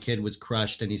 19-year-old kid was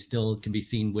crushed and he still can be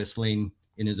seen whistling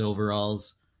in his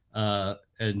overalls.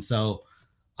 And so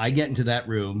I get into that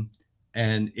room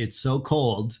and it's so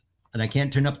cold and I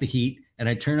can't turn up the heat, and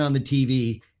I turn on the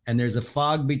TV and there's a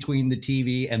fog between the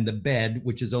TV and the bed,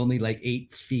 which is only like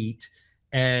 8 feet.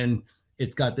 And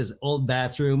it's got this old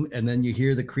bathroom, and then you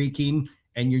hear the creaking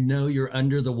and you're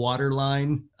under the water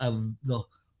line of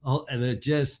and it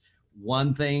just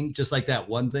one thing, just like that,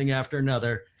 one thing after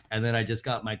another. And then I just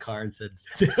got my car and said,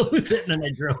 and then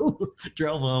I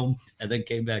drove home and then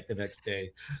came back the next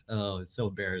day. Oh, it's so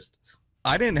embarrassed.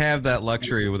 I didn't have that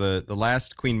luxury with the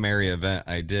last Queen Mary event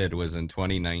I did was in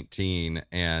 2019,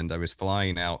 and I was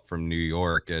flying out from New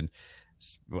York, and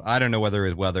I don't know whether it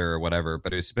was weather or whatever,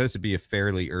 but it was supposed to be a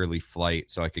fairly early flight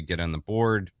so I could get on the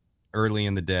board early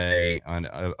in the day on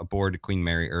aboard Queen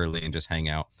Mary early and just hang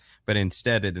out. But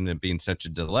instead it ended up being such a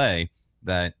delay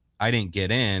that I didn't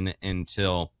get in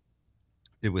until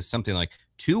it was something like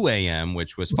 2 a.m.,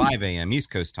 which was 5 a.m. East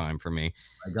Coast time for me.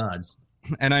 My God.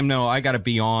 And I got to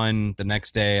be on the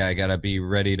next day. I got to be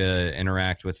ready to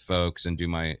interact with folks and do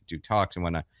talks and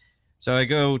whatnot. So I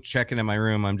go check into my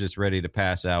room. I'm just ready to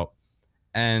pass out.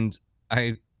 And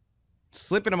I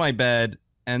slip into my bed,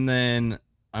 and then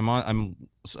I'm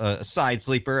a side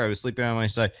sleeper. I was sleeping on my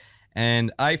side,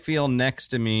 and I feel next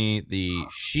to me the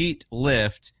sheet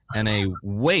lift and a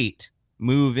weight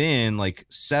move in, like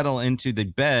settle into the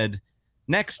bed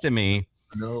next to me.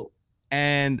 No.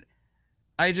 And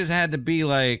I just had to be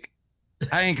like,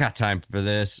 I ain't got time for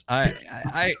this.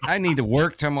 I need to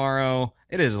work tomorrow.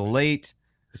 It is late.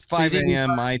 It's 5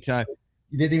 a.m. my time.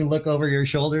 You didn't even look over your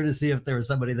shoulder to see if there was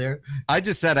somebody there? I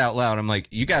just said out loud, I'm like,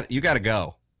 you got to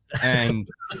go. And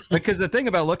because the thing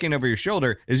about looking over your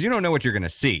shoulder is you don't know what you're going to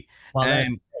see. Well,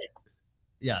 and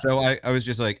yeah. So I was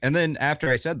just like, and then after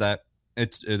I said that,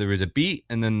 there was a beat,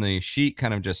 and then the sheet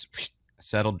kind of just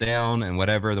settled down and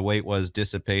whatever the weight was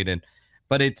dissipated.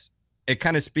 But it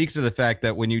kind of speaks to the fact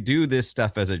that when you do this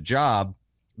stuff as a job,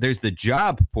 there's the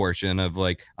job portion of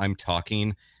like, I'm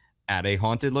talking at a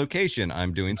haunted location.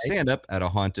 I'm doing stand-up at a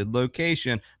haunted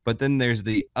location. But then there's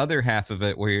the other half of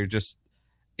it where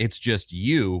it's just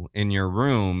you in your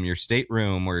room, your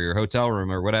stateroom or your hotel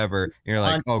room or whatever. You're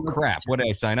like, oh crap, what did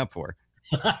I sign up for?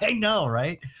 I know,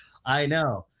 right? I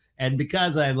know. And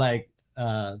because I'm like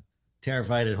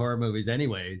terrified at horror movies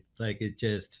anyway, like it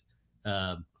just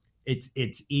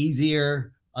it's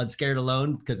easier on Scared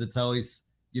Alone because it's always,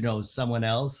 someone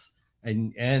else.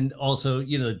 And also,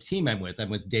 the team I'm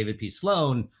with David P.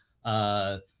 Sloan,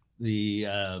 the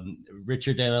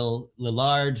Richard L.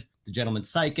 Lillard, the gentleman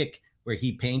psychic, where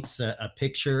he paints a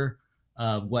picture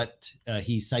of what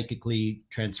he's psychically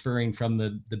transferring from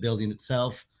the building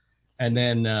itself. And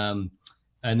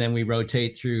then we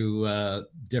rotate through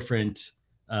different,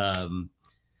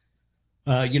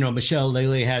 Michelle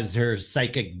Lely has her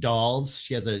psychic dolls.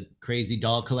 She has a crazy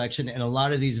doll collection. And a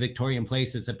lot of these Victorian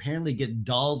places apparently get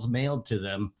dolls mailed to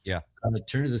them. Yeah.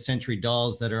 Turn of the century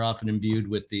dolls that are often imbued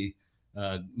with the,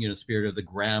 spirit of the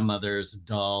grandmother's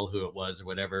doll, who it was or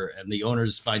whatever. And the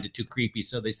owners find it too creepy.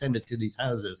 So they send it to these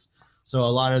houses. So a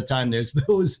lot of the time there's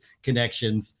those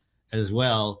connections as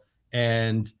well.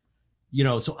 And,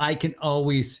 so I can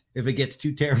always, if it gets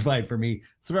too terrified for me,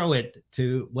 throw it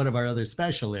to one of our other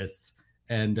specialists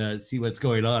and see what's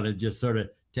going on and just sort of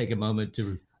take a moment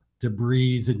to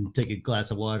breathe and take a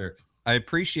glass of water. I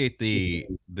appreciate the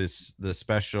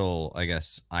special, I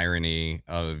guess, irony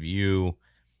of you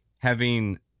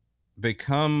having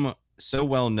become so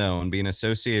well known, being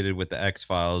associated with the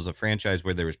X-Files, a franchise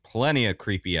where there was plenty of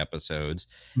creepy episodes,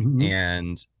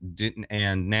 and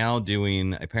now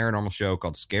doing a paranormal show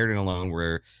called Scared and Alone,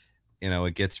 where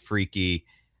it gets freaky,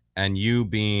 and you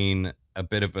being a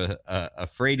bit of a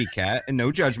fraidy cat, and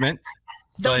no judgment.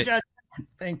 No judgment.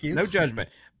 Thank you. No judgment.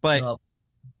 But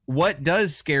what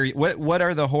does scare you? What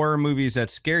are the horror movies that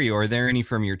scare you? Are there any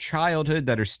from your childhood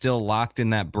that are still locked in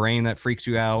that brain that freaks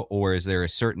you out? Or is there a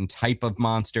certain type of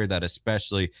monster that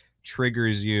especially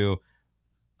triggers you?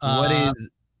 What is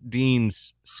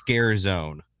Dean's scare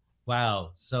zone? Wow.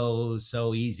 So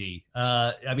easy.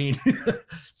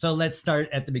 So let's start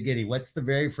at the beginning. What's the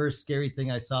very first scary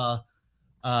thing I saw?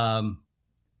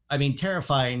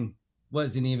 Terrifying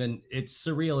wasn't even, it's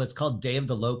surreal. It's called Day of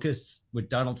the Locusts with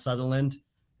Donald Sutherland.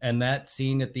 And that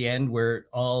scene at the end where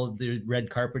all the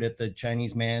red carpet at the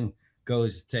Chinese man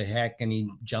goes to heck and he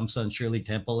jumps on Shirley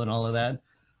Temple and all of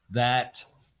that,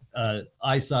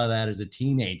 I saw that as a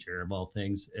teenager of all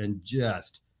things and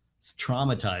just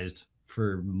traumatized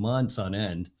for months on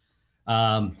end.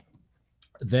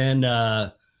 Then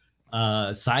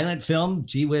silent film,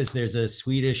 gee whiz, there's a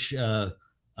Swedish, I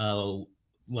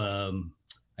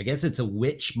guess it's a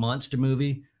witch monster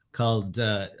movie called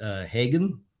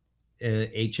Hagen.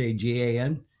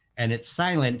 Hagan, and it's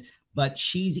silent, but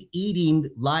she's eating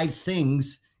live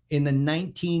things in the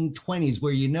 1920s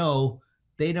where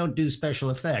they don't do special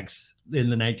effects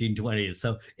in the 1920s.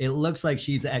 So it looks like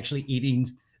she's actually eating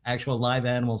actual live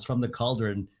animals from the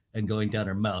cauldron and going down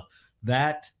her mouth.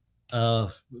 That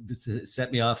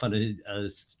set me off on a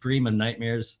stream of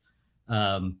nightmares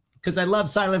because I love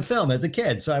silent film as a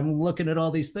kid. So I'm looking at all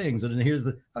these things and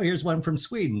here's one from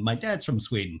Sweden. My dad's from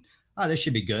Sweden. Oh, this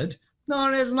should be good. No,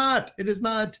 it is not. It is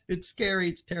not. It's scary.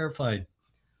 It's terrifying.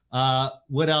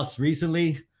 What else?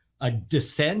 Recently, a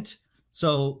Descent.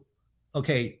 So,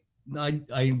 okay,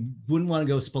 I wouldn't want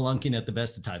to go spelunking at the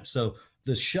best of times. So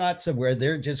the shots of where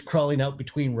they're just crawling out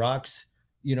between rocks,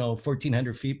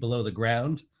 1,400 feet below the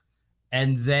ground.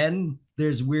 And then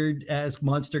there's weird ass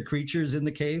monster creatures in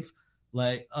the cave.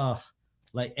 Like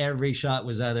every shot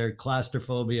was either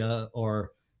claustrophobia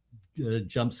or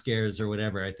jump scares or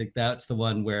whatever. I think that's the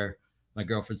one where my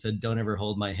girlfriend said, don't ever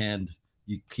hold my hand.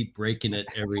 You keep breaking it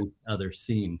every other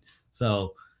scene.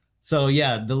 So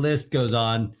yeah, the list goes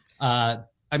on.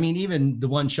 Even the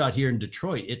one shot here in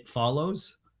Detroit, It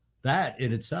Follows, that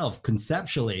in itself,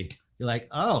 conceptually, you're like,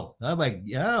 oh, I'm like,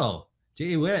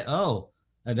 gee whiz,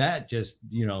 and that just,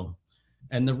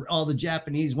 and all the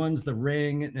Japanese ones, The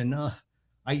Ring, and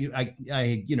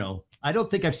I don't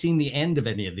think I've seen the end of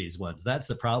any of these ones. That's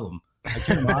the problem. I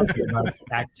turn them off about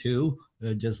act 2,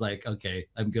 and just like, okay,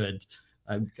 I'm good.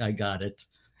 I got it.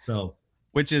 So,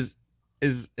 which is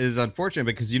unfortunate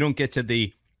because you don't get to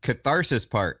the catharsis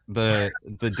part, the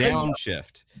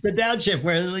downshift. The downshift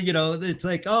where, it's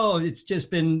like, oh, it's just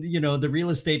been, the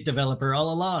real estate developer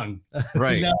all along.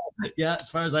 Right. Yeah, as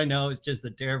far as I know, it's just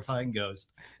the terrifying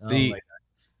ghost.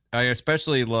 I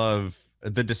especially love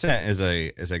The Descent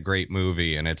is a great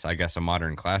movie, and it's, I guess, a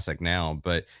modern classic now.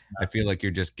 But I feel like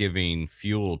you're just giving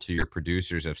fuel to your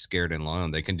producers of Scared and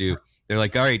Alone. They're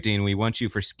like, all right, Dean, we want you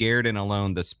for Scared and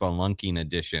Alone, the Spelunking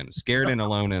edition, Scared and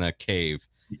Alone in a cave.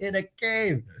 In a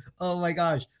cave. Oh my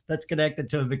gosh, that's connected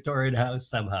to a Victorian house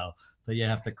somehow. That you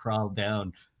have to crawl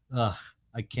down. Ugh,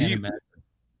 I can't imagine.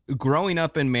 Growing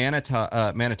up in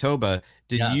Manitoba,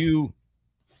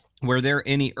 were there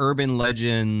any urban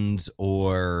legends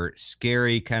or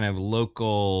scary kind of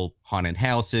local haunted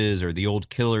houses, or the old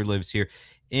killer lives here?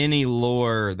 Any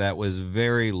lore that was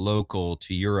very local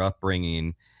to your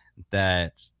upbringing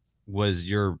that was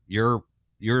your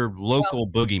local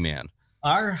boogeyman?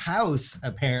 Our house,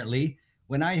 apparently,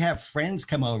 when I have friends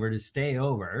come over to stay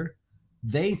over,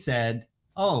 they said,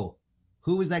 "Oh,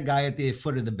 who was that guy at the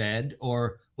foot of the bed?"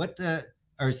 Or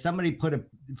somebody put a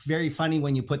very funny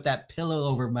when you put that pillow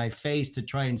over my face to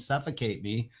try and suffocate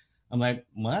me. I'm like,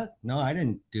 what? No, I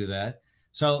didn't do that.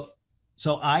 So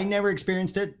I never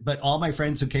experienced it, but all my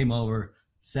friends who came over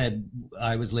said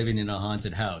I was living in a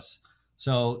haunted house.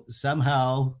 So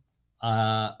somehow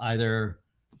either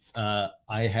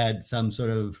I had some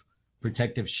sort of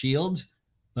protective shield,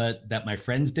 but that my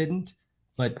friends didn't.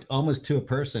 But almost to a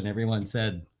person, everyone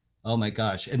said, "Oh my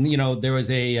gosh!" And there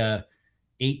was a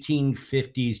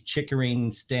 1850s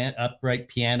Chickering upright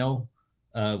piano,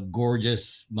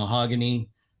 gorgeous mahogany,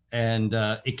 and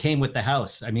it came with the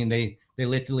house. I mean, they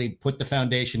literally put the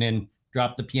foundation in,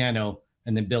 dropped the piano,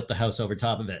 and then built the house over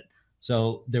top of it.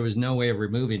 So there was no way of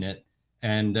removing it.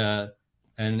 And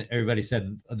everybody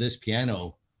said, this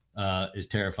piano is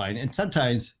terrifying. And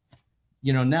sometimes,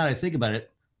 now that I think about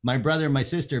it, my brother and my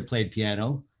sister played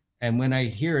piano. And when I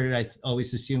hear it, I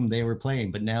always assume they were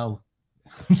playing. But now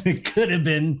it could have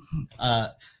been,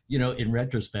 in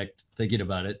retrospect, thinking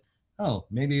about it, oh,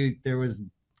 maybe there was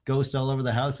ghosts all over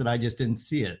the house and I just didn't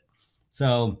see it.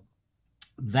 So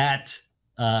that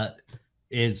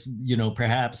is,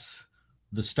 perhaps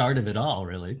the start of it all,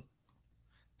 really.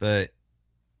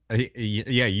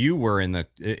 You were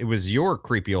it was your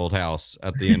creepy old house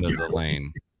at the end of the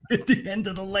lane. At the end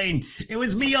of the lane. It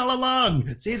was me all along.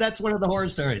 See, that's one of the horror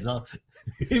stories.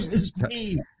 It was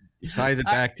me. Ties it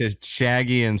back to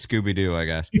Shaggy and Scooby-Doo, I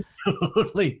guess.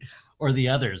 Totally. Or the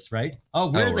others, right?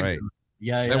 Right.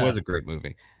 Yeah. That was a great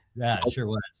movie. Yeah, it sure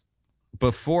was.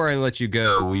 Before I let you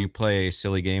go, will you play a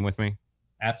silly game with me?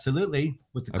 Absolutely.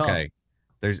 What's it called? Okay.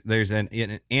 There's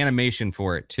an animation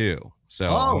for it too.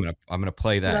 So I'm gonna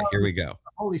play that. Here we go.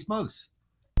 Holy smokes.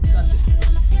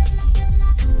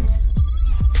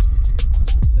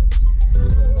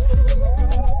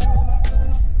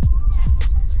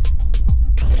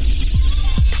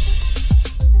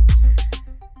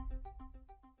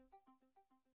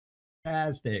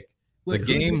 Fantastic. The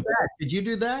game. Did you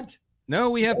do that? No,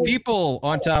 we have people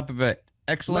on top of it.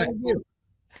 Excellent.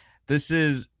 This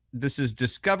is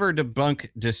Discover, Debunk,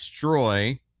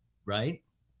 Destroy. Right.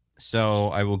 So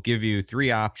I will give you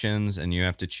 3 options, and you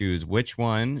have to choose which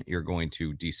one you're going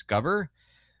to discover,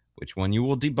 which one you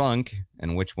will debunk,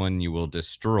 and which one you will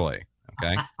destroy.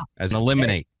 Okay. As an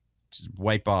eliminate, just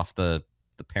wipe off the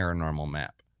paranormal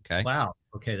map. Okay. Wow.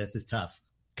 Okay. This is tough.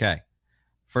 Okay.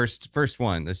 First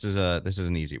one. This is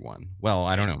an easy one. Well,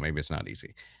 I don't know. Maybe it's not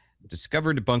easy.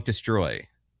 Discover, Debunk, Destroy.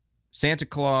 Santa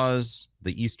Claus,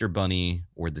 the Easter Bunny,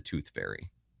 or the Tooth Fairy.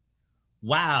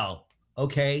 Wow.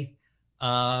 Okay.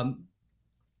 I'm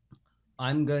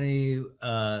going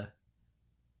to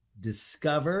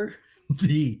discover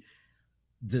the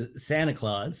Santa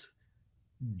Claus,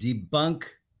 debunk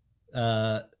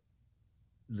the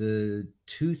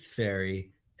Tooth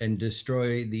Fairy, and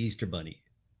destroy the Easter Bunny.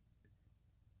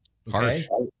 Okay?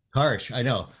 Harsh, I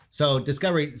know. So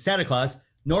discovery, Santa Claus,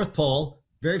 North Pole,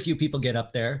 very few people get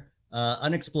up there,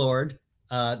 unexplored.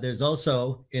 There's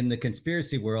also, in the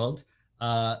conspiracy world,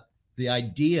 the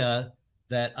idea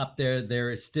that up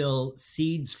there is still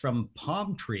seeds from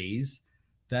palm trees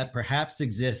that perhaps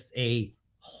exists a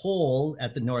hole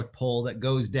at the North Pole that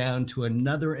goes down to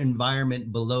another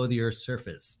environment below the Earth's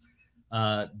surface.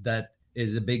 That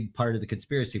is a big part of the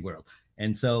conspiracy world.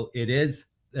 And so it is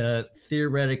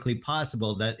theoretically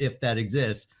possible that if that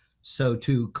exists, so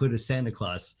too could a Santa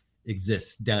Claus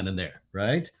exist down in there,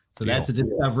 right? So that's a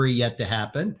discovery yet to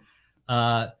happen.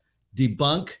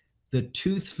 Debunk the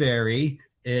Tooth Fairy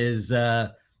is, I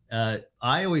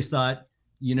always thought,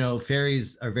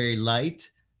 fairies are very light,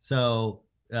 so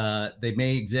they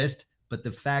may exist, but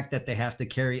the fact that they have to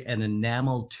carry an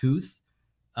enamel tooth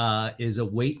is a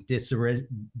weight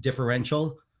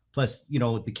differential. Plus,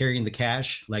 the carrying the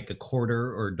cash, like a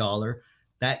quarter or a dollar,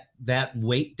 that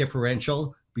weight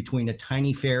differential between a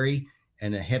tiny fairy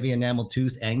and a heavy enamel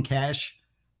tooth and cash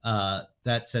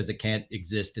that says it can't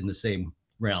exist in the same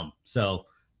realm. So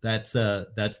that's the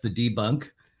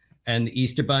debunk. And the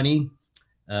Easter Bunny,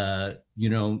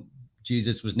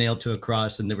 Jesus was nailed to a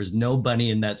cross, and there was no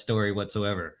bunny in that story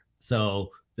whatsoever.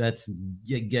 So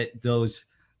you get those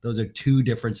are two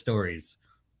different stories.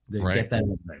 Right. Get that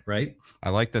right. I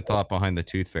like the thought behind the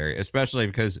tooth fairy, especially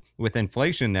because with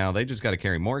inflation now, they just got to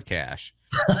carry more cash.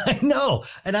 I know.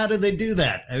 And how do they do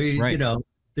that? I mean, Right.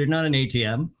 They're not an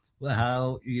ATM. Well,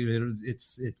 how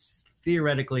it's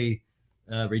theoretically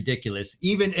ridiculous,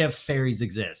 even if fairies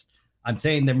exist. I'm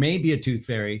saying there may be a tooth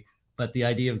fairy, but the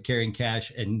idea of carrying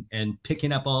cash and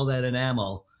picking up all that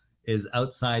enamel is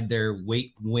outside their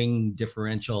weight wing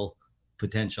differential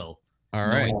potential. All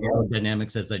right.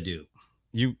 Dynamics as I do.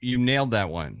 You nailed that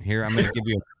one. Here, I'm going to give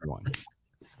you another one.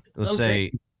 Let's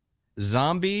say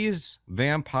zombies,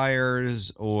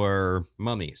 vampires, or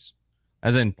mummies,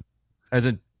 as in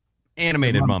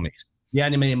animated mummies. The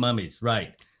animated mummies,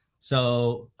 right?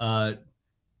 So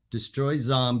destroy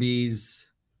zombies,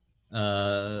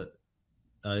 debunk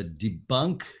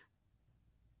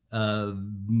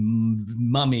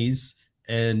mummies,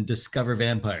 and discover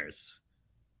vampires.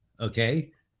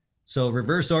 Okay, so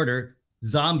reverse order: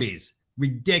 zombies,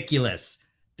 ridiculous.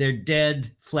 They're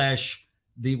dead flesh.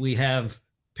 We have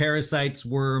parasites,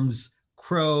 worms,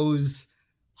 crows,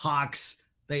 hawks.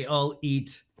 They all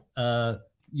eat,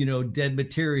 dead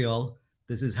material.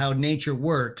 This is how nature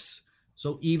works.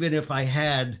 So even if I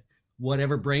had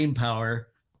whatever brain power,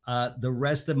 the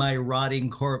rest of my rotting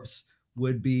corpse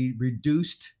would be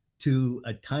reduced to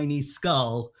a tiny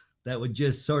skull that would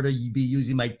just sort of be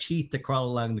using my teeth to crawl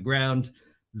along the ground.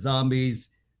 Zombies,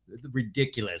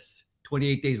 ridiculous.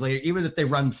 28 days later, even if they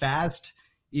run fast,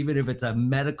 even if it's a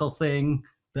medical thing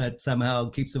that somehow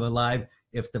keeps them alive,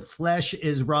 if the flesh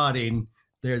is rotting,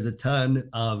 there's a ton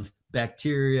of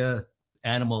bacteria,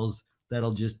 animals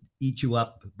that'll just eat you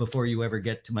up before you ever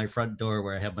get to my front door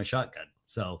where I have my shotgun.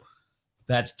 So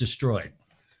that's destroyed.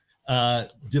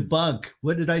 Debunk.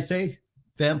 What did I say?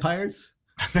 Vampires?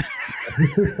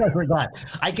 I forgot.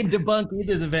 I can debunk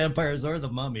either the vampires or the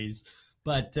mummies,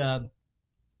 but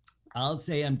I'll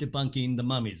say I'm debunking the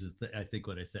mummies is I think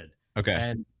what I said.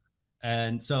 Okay.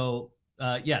 And so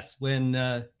yes, when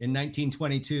in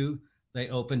 1922 they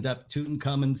opened up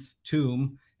Tutankhamun's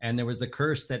tomb, and there was the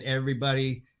curse that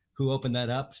everybody who opened that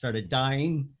up started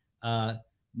dying.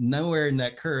 Nowhere in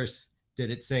that curse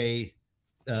did it say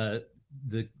the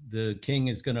king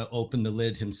is going to open the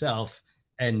lid himself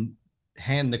and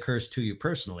hand the curse to you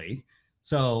personally.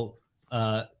 So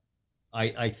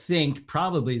I think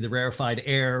probably the rarefied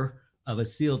air of a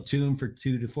sealed tomb for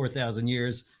 2,000 to 4,000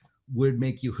 years would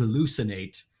make you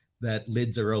hallucinate that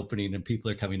lids are opening and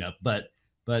people are coming up. But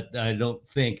I don't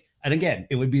think, and again,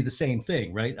 it would be the same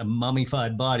thing, right? A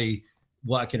mummified body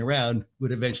walking around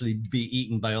would eventually be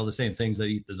eaten by all the same things that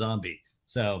eat the zombie.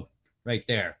 So right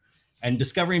there. And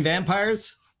discovering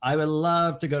vampires, I would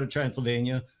love to go to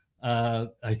Transylvania.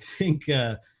 I think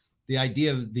the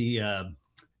idea of the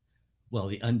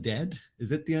undead,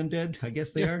 is it the undead? I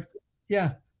guess they are.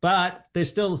 Yeah. But they're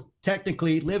still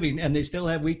technically living, and they still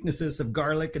have weaknesses of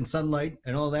garlic and sunlight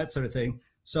and all that sort of thing.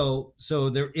 So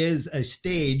there is a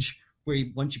stage where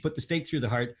once you put the stake through the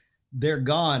heart, they're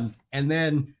gone. And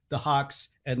then the hawks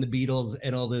and the beetles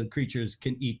and all the creatures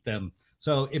can eat them.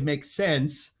 So it makes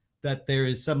sense that there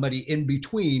is somebody in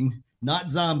between, not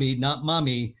zombie, not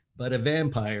mummy, but a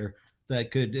vampire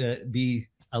that could be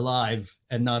alive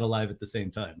and not alive at the same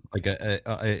time. Like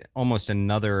a almost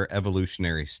another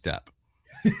evolutionary step.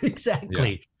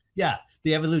 Exactly. Yeah.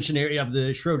 The evolutionary of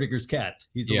the Schrodinger's cat.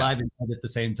 He's alive and dead at the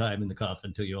same time in the coffin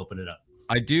until you open it up.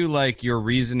 I do like your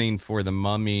reasoning for the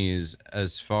mummies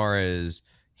as far as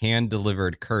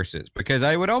hand-delivered curses, because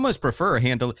I would almost prefer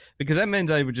because that means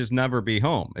I would just never be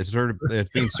home. It's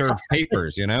being served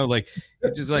papers, like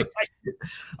it's just like,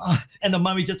 and the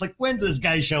mummy just like, when's this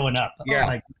guy showing up? Yeah,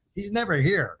 like he's never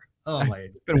here. Oh my!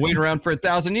 Been waiting around for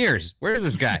 1,000 years. Where is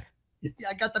this guy?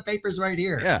 I got the papers right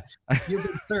here. Yeah, you've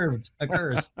been served a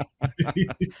curse.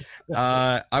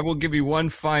 I will give you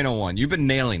one final one. You've been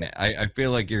nailing it. I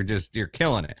feel like you're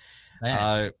killing it.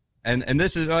 And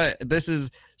this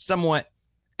is somewhat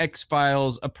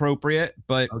X-Files appropriate,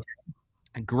 but okay.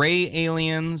 Gray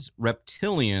aliens,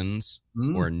 reptilians,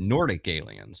 or Nordic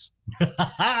aliens.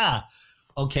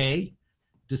 Okay.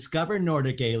 Discover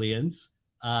Nordic aliens.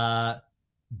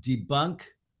 Debunk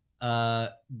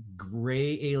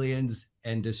gray aliens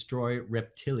and destroy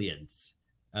reptilians.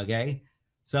 Okay.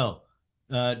 So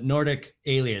Nordic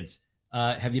aliens.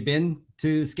 Have you been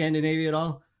to Scandinavia at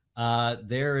all?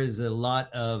 There is a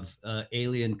lot of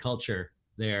alien culture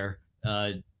there.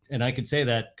 And I could say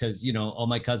that because, all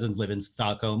my cousins live in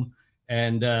Stockholm,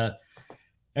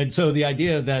 And so the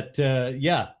idea that,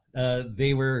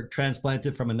 they were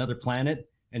transplanted from another planet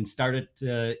and started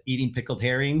eating pickled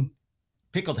herring.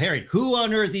 Pickled herring. Who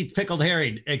on earth eats pickled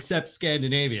herring except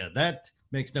Scandinavia? That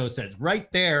makes no sense. Right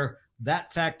there,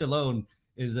 that fact alone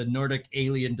is a Nordic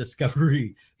alien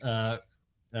discovery, a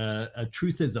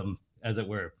truthism, as it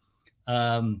were.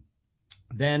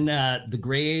 Then the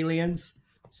gray aliens.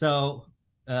 So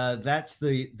that's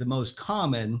the most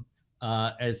common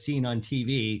as seen on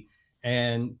TV.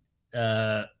 And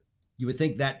you would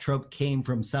think that trope came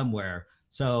from somewhere.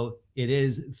 So it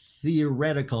is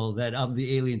theoretical that of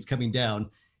the aliens coming down,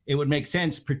 it would make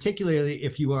sense, particularly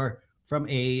if you are from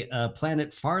a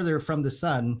planet farther from the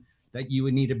sun, that you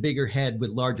would need a bigger head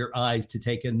with larger eyes to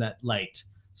take in that light.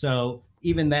 So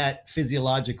even that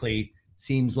physiologically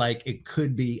seems like it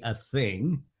could be a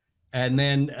thing. And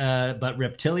then, but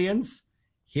reptilians,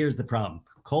 here's the problem.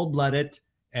 Cold-blooded,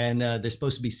 and they're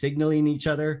supposed to be signaling each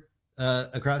other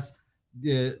across.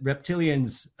 The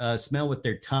reptilians smell with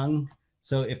their tongue.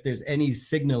 So if there's any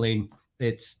signaling,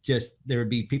 it's just, there would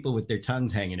be people with their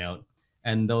tongues hanging out.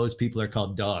 And those people are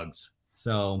called dogs.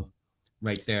 So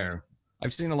right there.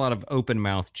 I've seen a lot of open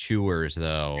mouth chewers,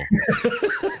 though,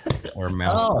 or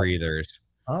mouth breathers.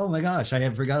 Oh my gosh, I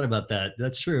had forgot about that.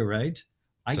 That's true, right?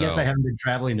 I guess I haven't been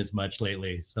traveling as much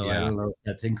lately, so I don't know if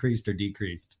that's increased or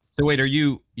decreased. So wait,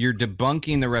 you're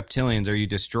debunking the reptilians? Are you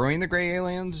destroying the gray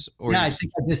aliens? Or I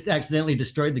think I just accidentally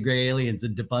destroyed the gray aliens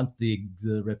and debunked the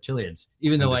reptilians,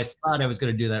 even though I thought I was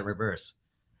going to do that in reverse.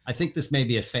 I think this may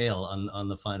be a fail on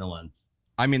the final one.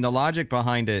 I mean, the logic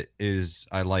behind it is,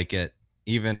 I like it,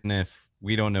 even if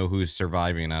we don't know who's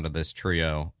surviving out of this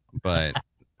trio, but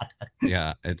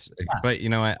but you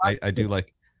know, I do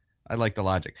like, I like the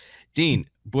logic. Dean,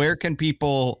 where can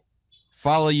people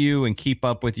follow you and keep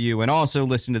up with you, and also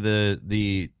listen to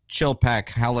the Chill Pack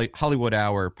Hollywood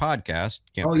Hour podcast?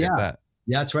 Can't forget that.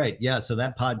 Yeah, that's right. Yeah. So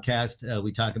that podcast,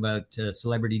 we talk about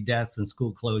celebrity deaths and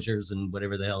school closures and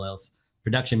whatever the hell else,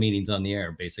 production meetings on the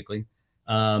air, basically.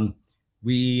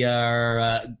 We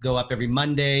are go up every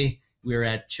Monday. We're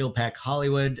at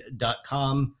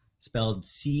chillpackhollywood.com, spelled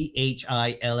CHILLPAK,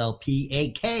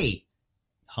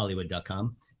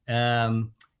 Hollywood.com.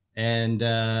 And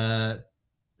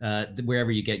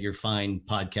wherever you get your fine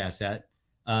podcast at.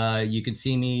 You can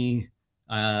see me,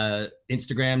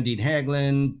 Instagram, Dean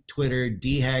Haglund, Twitter,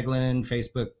 D Haglund,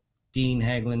 Facebook, Dean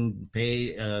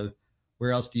Haglund.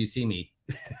 Where else do you see me?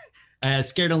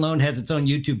 Scared Alone has its own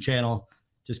YouTube channel.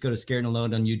 Just go to Scared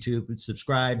Alone on YouTube and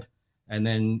subscribe. And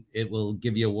then it will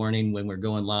give you a warning when we're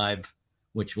going live,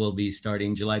 which will be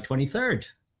starting July 23rd.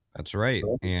 That's right.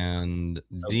 And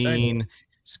so Dean, exciting.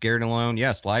 Scared Alone,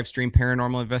 yes, live stream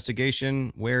paranormal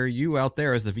investigation, where you out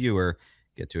there as the viewer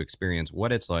get to experience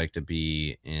what it's like to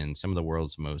be in some of the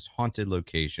world's most haunted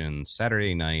locations.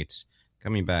 Saturday nights,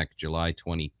 coming back July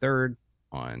 23rd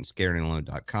on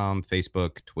scaredalone.com,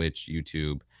 Facebook, Twitch,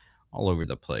 YouTube, all over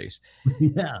the place.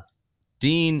 Yeah.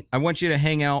 Dean, I want you to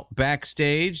hang out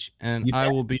backstage, and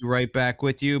I will be right back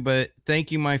with you. But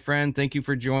thank you, my friend. Thank you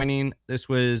for joining. This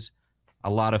was a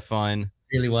lot of fun.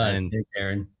 It really was. Thanks,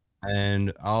 Aaron.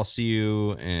 And I'll see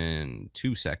you in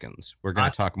 2 seconds. We're going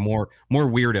to talk more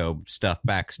weirdo stuff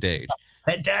backstage.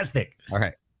 Fantastic. All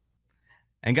right.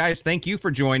 And guys, thank you for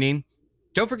joining.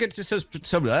 Don't forget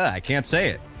to I can't say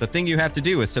it. The thing you have to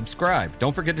do is subscribe.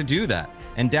 Don't forget to do that.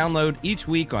 And download each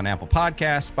week on Apple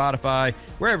Podcasts, Spotify,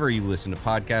 wherever you listen to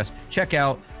podcasts. Check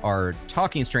out our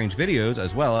Talking Strange videos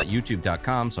as well at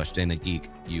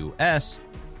youtube.com/DanaGeekUS.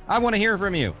 I want to hear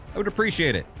from you. I would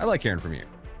appreciate it. I like hearing from you.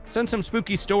 Send some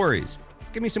spooky stories.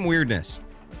 Give me some weirdness.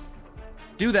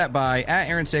 Do that by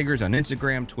 @Aaron Sagers on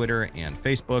Instagram, Twitter, and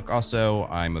Facebook. Also,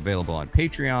 I'm available on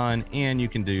Patreon, and you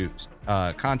can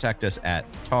contact us at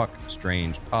Talk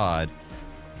Strange Pod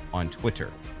on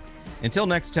Twitter. Until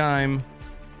next time,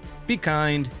 be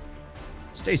kind,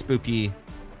 stay spooky,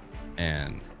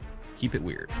 and keep it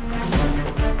weird.